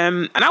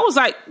 And I was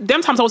like,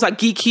 them times I was like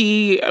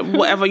geeky,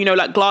 whatever,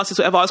 like glasses,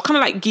 whatever. I was kind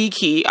of like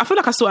geeky. I feel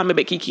like I still am a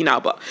bit geeky now,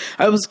 but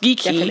I was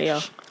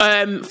geeky.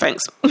 Definitely.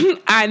 Thanks.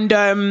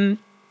 And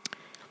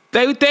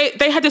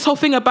they had this whole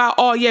thing about,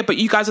 oh yeah, but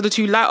you guys are the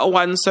two lighter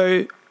ones.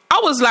 So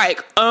I was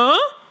like,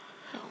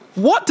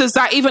 what does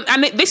that even?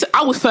 And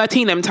I was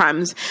 13 them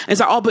times. And it's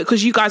like, oh, but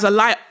because you guys are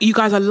light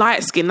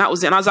skinned. That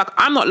was it. And I was like,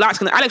 I'm not light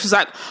skinned. Alex was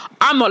like,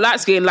 I'm not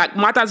light skinned. Like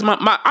my dad's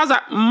I was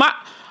like,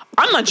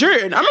 I'm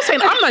Nigerian. I'm not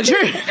saying I'm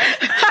Nigerian.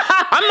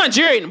 I'm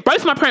Nigerian.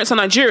 Both my parents are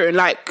Nigerian.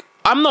 Like,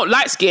 I'm not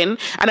light skinned.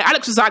 And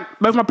Alex was like,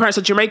 both my parents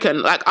are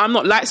Jamaican. Like, I'm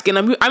not light skinned.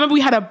 And I remember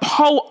we had a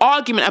whole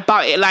argument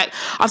about it. Like,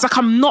 I was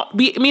like,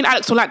 me and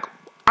Alex were like,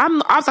 I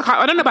was like,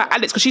 I don't know about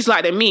Alex because she's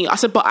lighter than me. I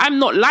said, but I'm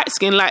not light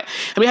skinned. Like,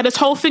 and we had this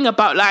whole thing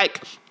about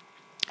like,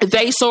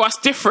 they saw us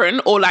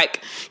different, or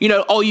like,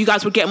 oh, you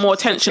guys would get more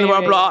attention, blah,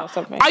 blah.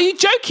 Are you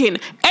joking?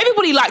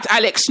 Everybody liked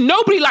Alex.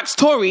 Nobody liked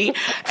Tori.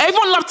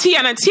 Everyone loved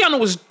Tian, and Tian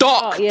was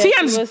dark.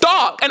 Tian's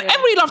dark, and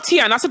everybody loved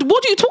Tian. I said,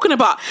 what are you talking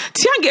about?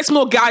 Tian gets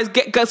more guys,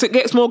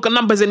 gets more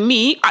numbers than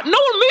me. No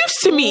one moves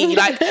to me.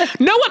 Like,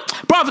 no one,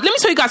 bruv, let me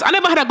tell you guys, I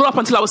never had a glow up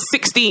until I was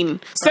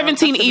 16,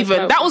 17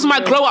 even. That was my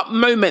glow up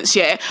moments,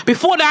 yeah.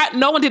 Before that,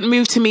 no one didn't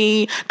move to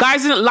me.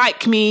 Guys didn't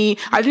like me.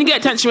 I didn't get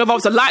attention whether I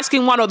was the light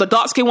skin one or the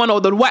dark skin one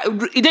or the white.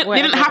 It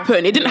didn't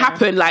happen. It didn't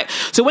happen. Like,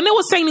 so when they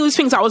were saying these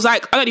things, I was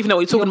like, I don't even know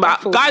what you're talking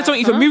about. Guys don't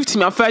even move to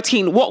me. I'm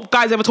 13. What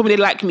guys ever told me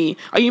they like me?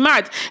 Are you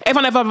mad?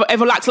 Everyone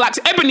ever likes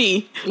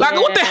Ebony. Like,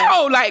 what the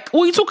hell? Like,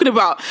 what are you talking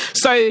about?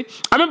 So I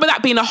remember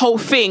that being a whole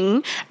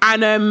thing.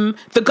 And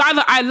the guy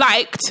that I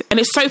liked, and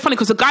it's so funny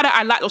because the guy that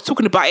I liked was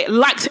talking about it,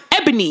 liked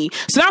Ebony.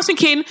 So now I was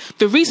thinking,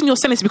 the reason you're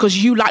saying this is because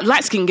you like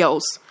light-skinned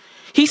girls.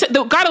 He said,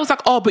 the guy that was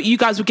like, oh, but you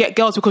guys would get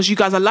girls because you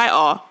guys are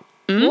lighter.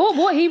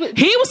 What he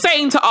was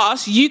saying to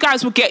us, you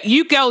girls would get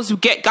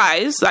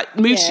guys like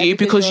move to you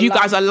because you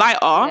guys are lighter.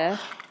 Yeah.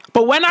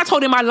 But when I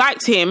told him I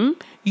liked him,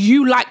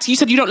 you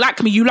said you don't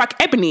like me, you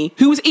like Ebony,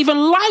 who was even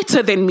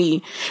lighter than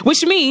me.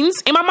 Which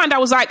means, in my mind, I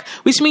was like,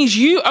 which means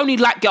you only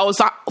like girls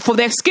that, for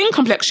their skin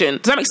complexion.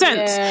 Does that make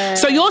sense? Yeah.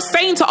 So you're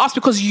saying to us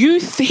because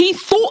he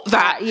thought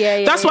that.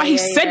 That's why he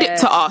said it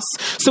to us.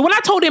 So when I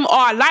told him, oh,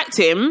 I liked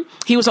him,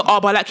 he was like, oh,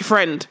 but I like your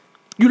friend.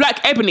 You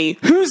like Ebony,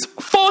 who's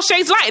 4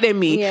 shades lighter than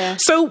me. Yeah.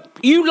 So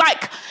you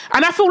like,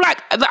 and I feel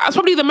like that's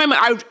probably the moment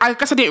I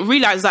guess I didn't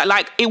realize that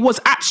like it was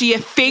actually a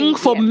thing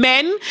for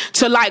men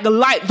to like the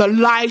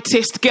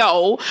lightest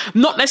girl,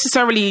 not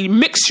necessarily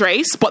mixed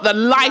race, but the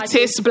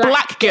lightest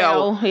black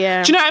girl.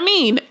 Yeah. Do you know what I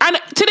mean? And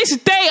to this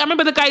day, I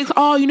remember the guys,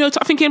 oh, I'm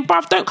thinking,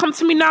 bruv, don't come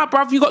to me now,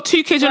 bruv. You got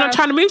 2 kids, you're not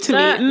trying to move to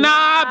me.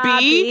 Nah,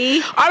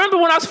 B. I remember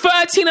when I was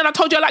 13 and I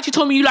told you, you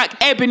told me you like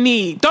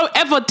Ebony. Don't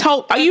ever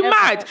tell, are you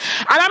mad?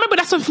 And I remember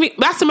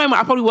that's the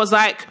moment I probably was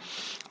like,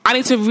 I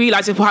need to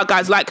realize if how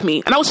guys like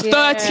me. And I was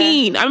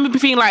 13. I remember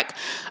feeling like,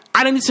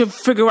 I need to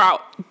figure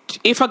out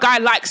if a guy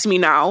likes me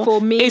now,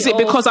 is it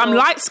because I'm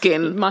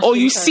light-skinned? Or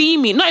you see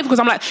me, not even because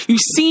I'm you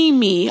see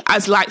me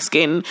as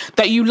light-skinned,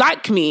 that you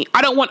like me.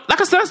 I don't want,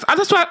 like I said,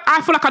 that's why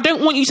I feel like I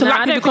don't want you to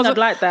like me because I'd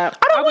like that.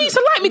 I don't want you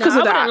to like me because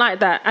of that. I wouldn't like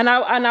that. And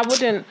I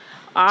wouldn't,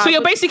 So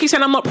you're basically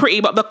saying I'm not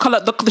pretty, but the colour,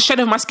 the shade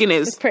of my skin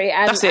is pretty.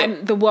 And, that's it.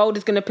 And the world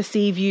is going to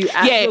perceive you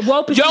as the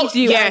world perceives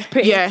you as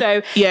pretty.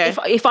 So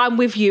if I'm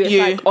with you, it's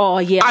like, oh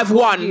yeah, I've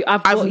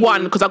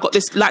won because I've got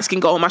this light skin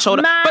girl on my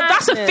shoulder. Madness. But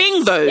that's a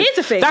thing, though. It is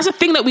a thing. That's a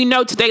thing that we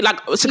know today. Like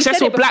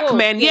successful black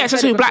men,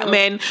 successful black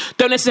men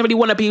don't necessarily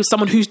want to be with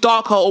someone who's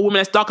darker or a woman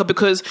that's darker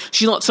because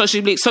she's not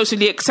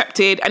socially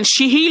accepted, and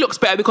he looks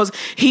better because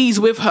he's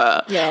with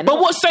her. Yeah, but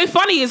what's so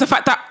funny is the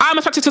fact that I'm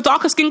attracted to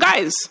darker skinned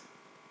guys.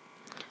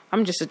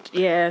 I'm just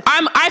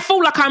I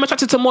feel like I'm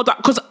attracted to more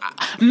because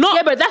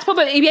but that's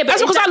probably that's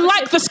because I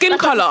like the skin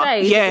color.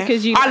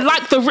 Because I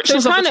like the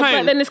richness of the tone.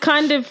 But then it's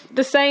kind of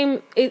the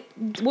same.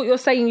 What you're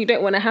saying you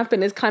don't want to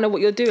happen is kind of what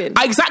you're doing.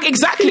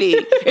 Exactly.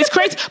 It's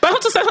crazy, but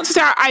not to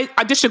say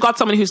I disregard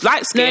someone who's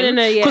light skinned.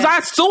 No, because I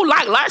still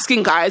like light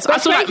skinned guys. I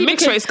still like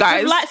mixed race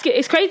guys. Light skin,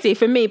 it's crazy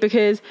for me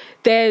because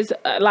there's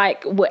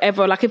like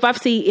whatever. Like if I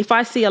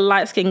see a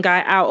light skinned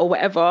guy out or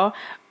whatever.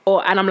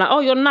 And I'm like,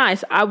 oh, you're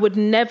nice. I would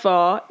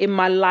never in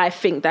my life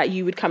think that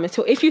you would come and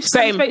talk. If you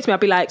spoke to me, I'd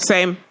be like,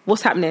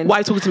 what's happening? Why are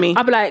you talking to me?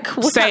 I'd be like,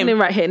 what's happening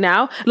right here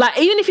now? Like,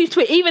 even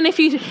if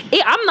you,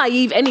 I'm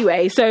naive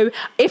anyway. So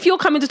if you're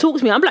coming to talk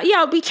to me, I'm like, yeah,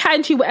 I'll be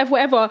chatting to you,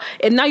 whatever.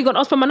 And now you're going to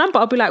ask for my number.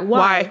 I'll be like,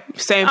 why?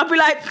 Same. I'll be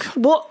like,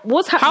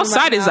 what's happening? How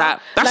sad is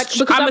that? That's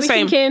because I'm the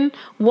same. Thinking,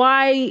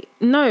 why?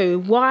 No,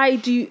 why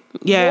do you?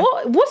 Yeah.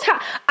 What's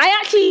I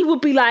actually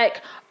would be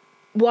like,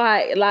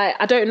 why? Like,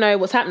 I don't know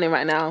what's happening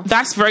right now.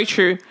 That's very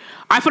true.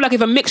 I feel like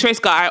if a mixed race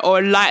guy or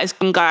a light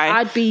skin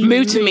guy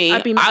moved to me,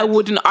 I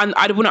wouldn't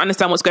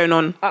understand what's going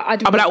on. I'd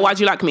be like, why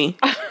do you like me?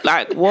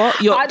 Like, what?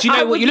 Do you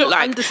know what you look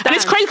like? Understand. And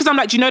it's crazy because I'm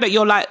like, do you know that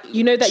you're like,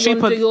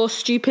 you're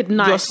stupid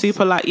nice. You're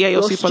super like,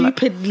 you're super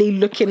stupidly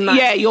looking nice.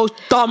 Yeah, you're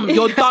dumb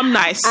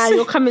nice. And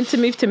you're coming to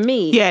move to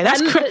me. Yeah,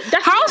 that's crazy.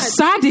 How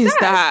sad is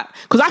that?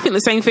 Because I think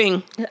the same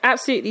thing.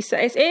 Absolutely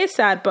sad. It is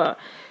sad, but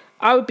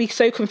I would be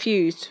so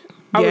confused.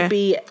 I would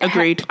be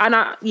agreed. And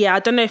I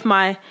don't know if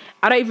I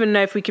don't even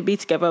know if we could be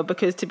together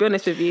because, to be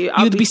honest with you,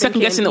 you'd be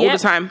second guessing it all the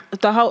time.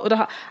 The whole,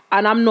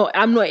 and I'm not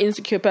an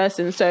insecure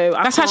person, so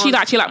that's actually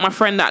like my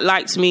friend that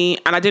liked me,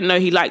 and I didn't know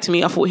he liked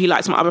me. I thought he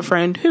liked my other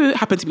friend who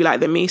happened to be lighter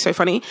than me. So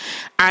funny,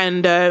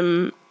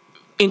 and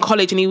in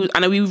college, and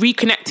we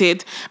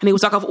reconnected, and he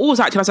was like, I've always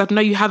liked you. I was like, no,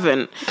 you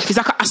haven't. He's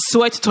like, I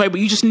swear to Tori, but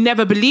you just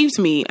never believed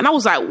me. And I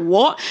was like,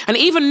 what? And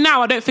even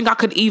now, I don't think I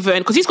could even,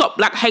 because he's got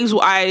like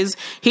hazel eyes.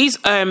 He's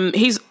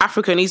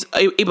African, he's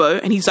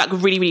Igbo, and he's like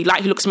really, really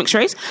light. He looks mixed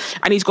race,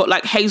 and he's got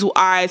like hazel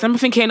eyes. I'm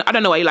thinking, I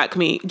don't know why you like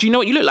me. Do you know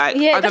what you look like?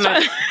 Yeah, I don't know.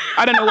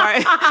 I don't know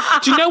why.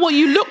 Do you know what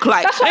you look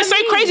like? And it's so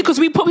crazy because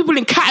we put people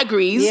in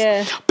categories.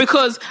 Yeah.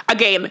 Because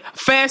again,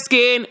 fair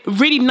skin,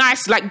 really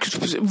nice, like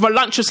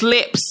voluptuous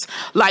lips,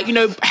 like, you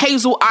know,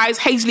 hazel eyes,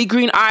 hazily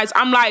green eyes.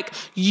 I'm like,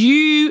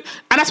 you,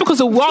 and that's because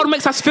the world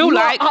makes us feel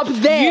like up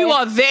there. You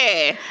are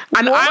there,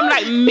 and what? I'm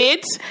like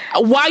mid.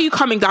 Why are you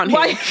coming down here?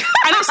 And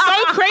it's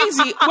so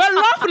crazy. We're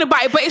laughing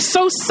about it, but it's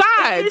so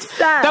sad,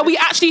 that we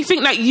actually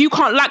think that you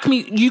can't like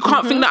me. You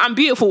can't think that I'm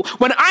beautiful.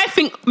 When I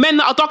think men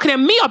that are darker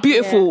than me are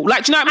beautiful.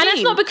 Like, do you know what I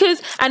mean?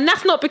 And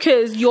that's not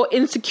because you're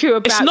insecure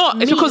about. It's not.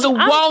 Me. It's because the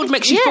world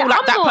makes you feel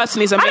like that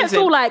person is amazing. I don't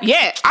feel like.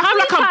 Yeah, I feel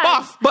like I'm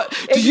buff,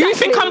 but do you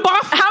think I'm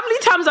buff? How many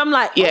times I'm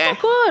like, oh my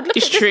God, look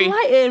it's at true. This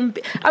lighting.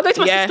 I go to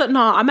my sister,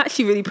 no, I'm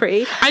actually really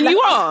pretty. And like,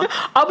 you are.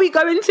 I'll be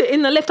going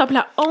in the lift, I'll be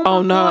like,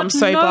 oh no, God, I'm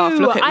so buff.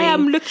 Look at me. I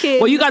am looking.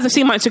 Well, you guys have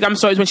seen my Instagram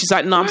stories when she's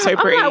like, no, I'm so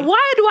pretty. I'm like,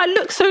 why do I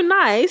look so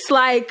nice?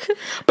 Like,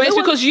 but it's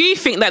because you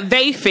think that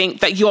they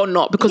think that you're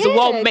not, because the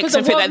world makes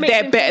them think that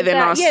they're better than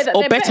us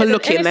or better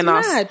looking than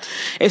us.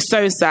 It's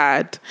so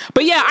sad.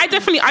 But yeah, I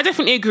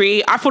definitely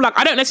agree. I feel like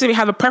I don't necessarily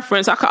have a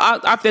preference.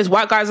 There's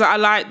white guys that I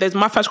like. There's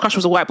my first crush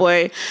was a white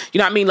boy. You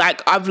know what I mean?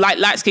 Like, I've liked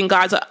light skinned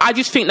guys. I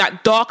just think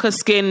that darker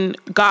skin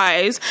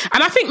guys,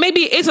 and I think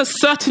maybe it is a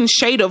certain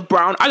shade of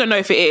brown. I don't know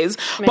if it is,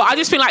 but I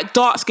just think like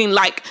dark skin,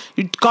 like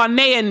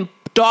Ghanaian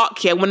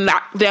dark, when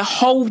like their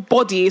whole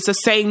body is the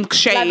same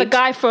shade. Like the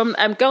guy from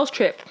Girls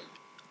Trip.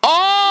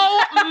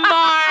 Oh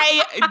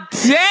my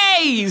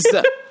days!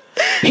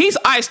 His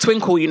eyes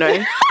twinkle, you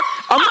know.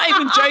 I'm not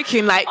even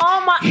joking. Like,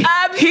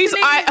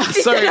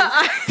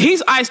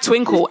 his eyes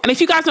twinkle. And if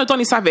you guys know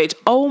Donny Savage,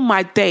 oh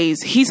my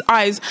days, his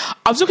eyes.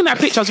 I was looking at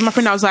a picture. I was with my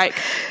friend. I was like,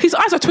 his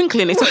eyes are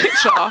twinkling. It's a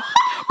picture,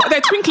 but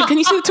they're twinkling. Can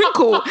you see the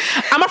twinkle?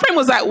 And my friend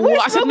was like, what?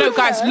 I said, no,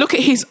 guys, look at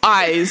his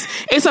eyes.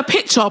 It's a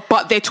picture,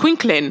 but they're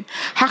twinkling.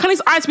 How can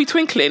his eyes be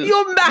twinkling?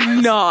 You're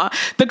mad. Nah.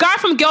 The guy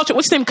from Girl Trip,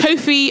 what's his name?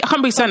 Kofi. I can't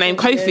remember his surname.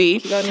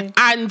 Kofi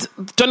and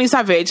Donny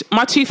Savage.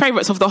 My two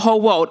favorites of the whole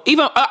world,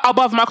 even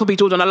above Michael B.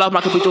 Jordan. I love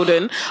Michael B.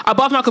 Jordan.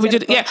 Above Michael B.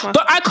 Jordan. Yeah,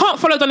 but I can't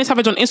follow Donny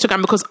Savage on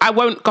Instagram because I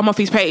won't come off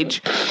his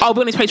page. I'll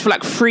be on his page for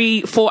like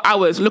 3-4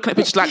 hours looking at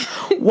pictures like,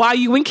 why are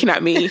you winking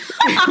at me?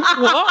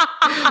 What?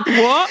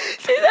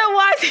 Is that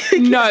why?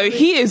 No,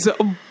 he is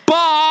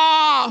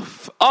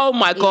buff. Oh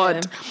my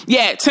God.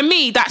 Yeah, to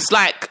me, that's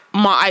like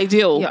my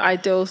ideal. Your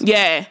ideals.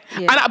 Yeah.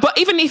 But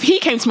even if he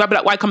came to me, I'd be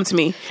like, why come to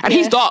me? And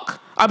he's dark.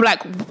 I'd be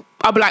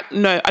like,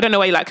 no, I don't know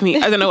why you like me.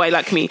 I don't know why you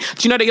like me. Do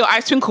you know that your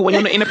eyes twinkle when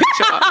you're not in a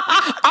picture?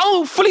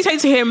 I'll fully say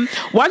to him,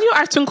 why do your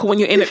eyes twinkle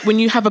when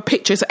you have a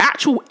picture? It's an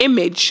actual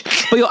image,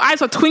 but your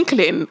eyes are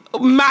twinkling.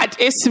 Mad.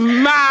 It's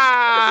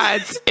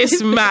mad.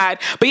 It's mad.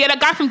 But yeah, that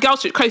guy from Girl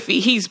Street,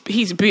 Kofi, he's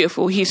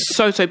beautiful. He's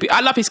so beautiful.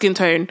 I love his skin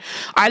tone.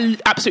 I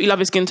absolutely love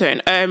his skin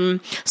tone.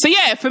 So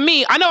yeah, for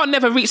me, I know I'll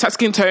never reach that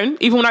skin tone.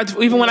 Even when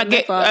I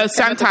get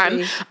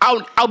santan,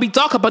 I'll be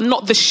darker, but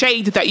not the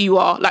shade that you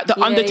are, like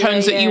the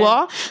undertones that you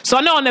are. So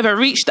I know I'll never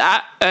reach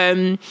that.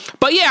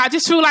 But yeah, I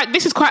just feel like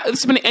this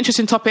has been an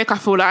interesting topic. I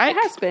feel like it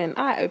has been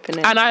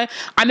eye-opening, and I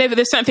never,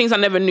 there's certain things I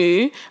never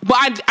knew,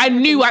 but I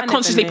knew I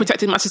consciously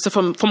protected my sister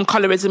from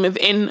colorism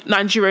within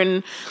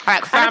Nigerian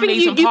like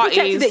families and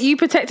parties. You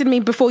protected me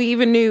before you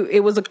even knew it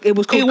was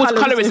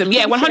colorism.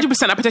 Yeah,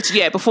 100%. I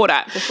protected before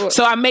that.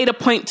 So I made a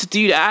point to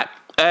do that.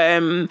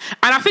 And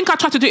I think I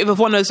tried to do it with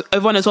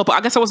Yvonne as well, but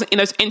I guess I wasn't in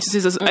those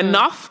instances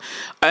enough.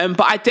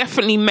 But I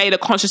definitely made a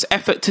conscious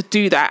effort to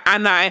do that,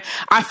 and I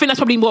think that's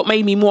probably what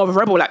made me more of a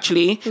rebel,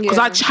 actually, because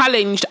I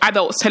challenged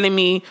adults telling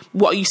me,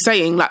 "What are you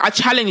saying?" Like I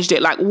challenged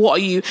it, like, "What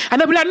are you?" And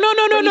they'll be like, "No."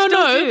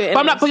 But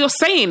I'm like, "But you're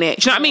saying it."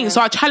 Do you know what I mean?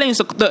 So I challenged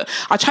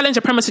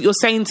the premise that you're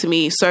saying to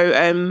me.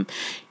 So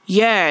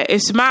yeah,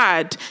 it's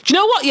mad. Do you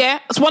know what? Yeah,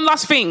 it's one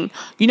last thing.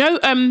 You know,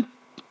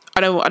 I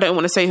don't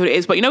want to say who it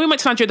is, but you know, we went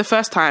to Nigeria the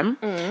first time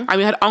and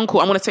we had uncle.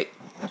 I'm going to say.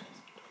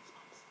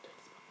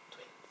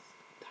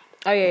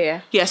 Oh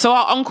yeah. Yeah, so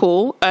our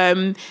uncle,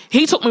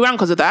 he took me around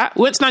because of that.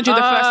 We went to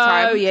Nigeria the first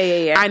time. Oh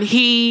yeah. And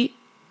he,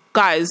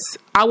 guys,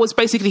 I was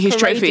basically his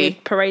trophy.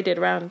 Paraded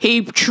around.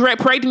 He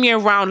paraded me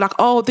around like,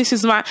 oh, this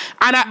is my...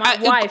 And my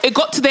wife. It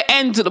got to the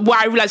end where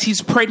I realised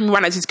he's parading me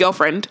around as his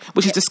girlfriend,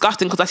 which is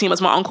disgusting because I see him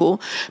as my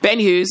uncle. But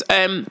anywho's,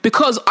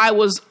 because I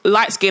was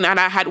light-skinned and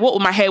I had... What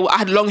with my hair? I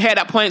had long hair at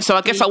that point, so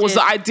I guess I was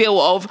the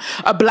ideal of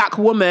a black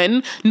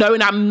woman,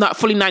 knowing I'm not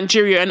fully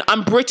Nigerian.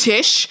 I'm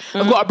British.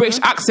 I've got a British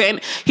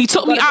accent. He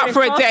took me out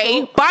for a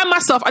day by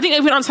myself. I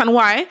didn't even understand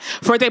why.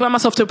 For a day by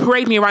myself to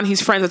parade me around his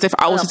friends as if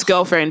I was his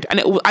girlfriend.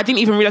 And I didn't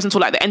even realise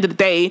until like the end of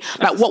the day,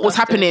 like what was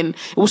happening.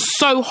 It was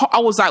so hot. I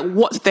was like,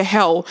 what the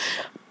hell?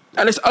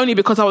 And it's only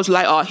because I was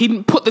like,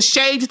 he'd put the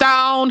shades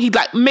down. He'd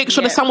like make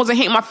sure the sun wasn't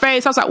hitting my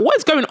face. I was like, what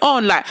is going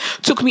on? Like,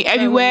 took me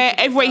everywhere.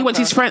 Everywhere he went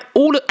to his friend,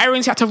 all the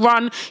errands he had to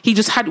run, he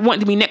just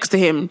wanted me next to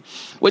him,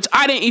 which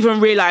I didn't even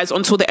realize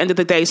until the end of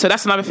the day. So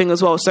that's another thing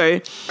as well. So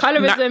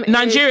colorism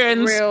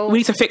Nigerians, is real. We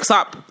need to fix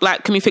up.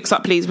 Like, can we fix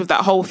up, please, with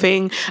that whole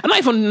thing? And not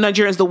even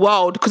Nigerians, the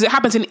world, because it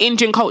happens in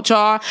Indian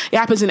culture. It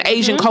happens in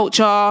Asian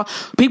culture.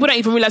 People don't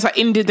even realize that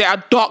there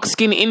are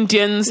dark-skinned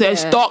Indians.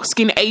 There's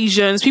dark-skinned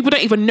Asians. People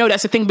don't even know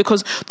that's a thing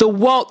because the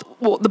world...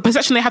 the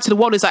perception they have to the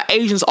world is that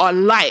Asians are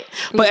light,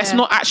 but it's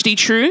not actually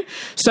true.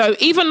 So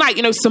even like,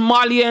 you know,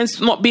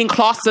 Somalians not being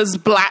classed as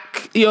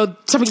black, you know,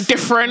 something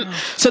different.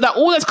 So that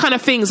all those kind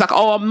of things like,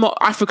 oh, I'm not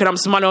African, I'm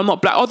Somali, I'm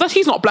not black. Oh,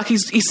 he's not black,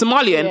 he's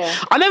Somalian.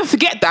 I'll never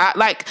forget that.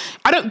 Like,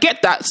 I don't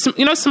get that.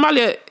 You know,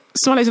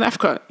 Somalia's in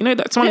Africa. You know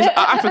that Somalia's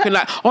African.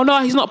 Like, oh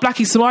no, he's not black,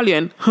 he's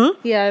Somalian. Huh?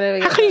 Yeah, there we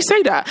go. How can you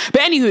say that?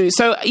 But anywho,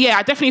 so yeah,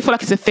 I definitely feel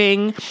like it's a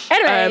thing.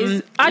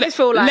 Anyways, I just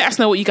feel like... Let us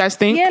know what you guys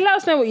think. Yeah, let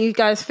us know what you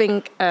guys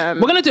think. We're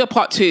going to do a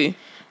part 2.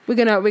 We're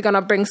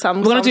gonna bring some...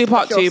 We're going to do a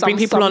part 2. Bring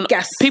people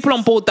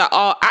on board that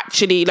are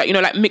actually like, you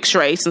know, like mixed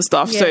race and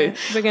stuff. Yeah, so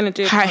we're going to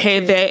do...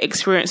 hear their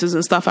experiences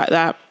and stuff like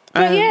that.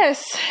 But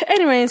yes,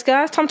 anyways,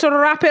 guys, time to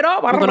wrap it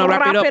up. We're going to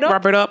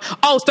wrap it up.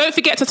 Oh, so don't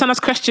forget to send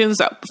us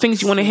questions,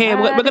 things you want to hear.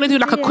 We're going to do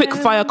like a quick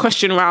fire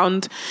question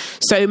round.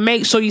 So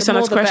make sure you send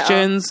us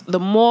questions. The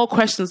more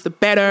questions, the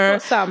better.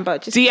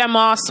 DM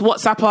us,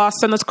 WhatsApp us,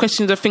 send us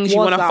questions of things you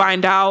want to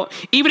find out.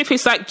 Even if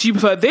it's like, do you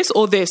prefer this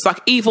or this? Like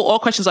either or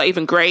questions are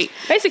even great.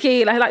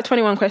 Basically, like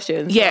 21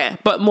 questions. Yeah,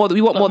 but we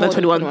want more than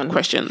 21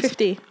 questions.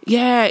 50.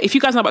 Yeah, if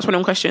you guys know about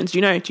 21 questions, do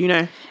you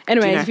know?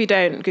 Anyways, if you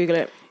don't, Google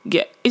it.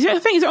 Yeah, is it a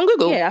thing? Is it on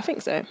Google? Yeah, I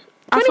think so.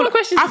 I feel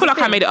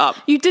like I made it up.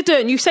 You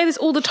didn't. You say this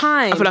all the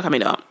time. I feel like I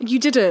made it up. You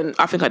didn't.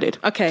 I think I did.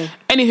 Okay.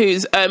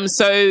 Anywho's,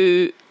 so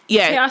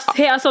yeah.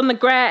 Hit us on the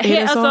gram.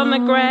 Hit us on the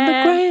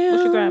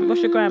gram.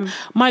 What's your gram?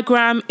 My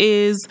gram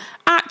is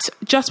at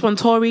Just One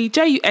Tory,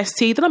 JUST,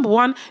 the number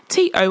 1,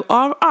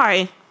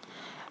 TORI.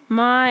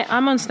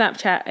 I'm on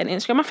Snapchat and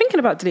Instagram. I'm thinking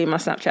about deleting my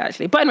Snapchat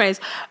actually. But anyways,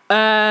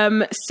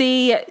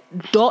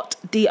 C.dot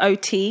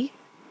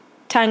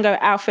Tango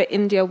Alpha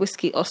India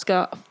Whiskey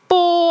Oscar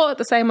 4,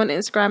 the same on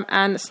Instagram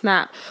and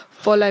Snap.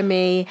 Follow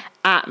me,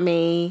 at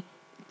me,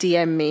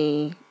 DM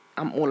me.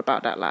 I'm all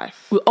about that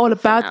life. We're all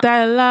about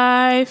that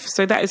life.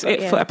 So that is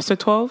it for episode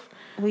 12.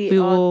 We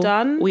are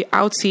done. We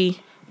outie.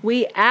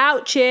 We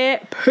out here.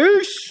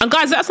 Peace. And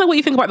guys, let us know what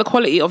you think about the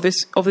quality of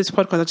this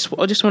podcast.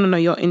 I just want to know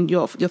your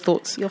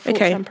thoughts. Your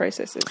thoughts and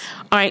processes.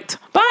 All right.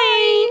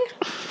 Bye.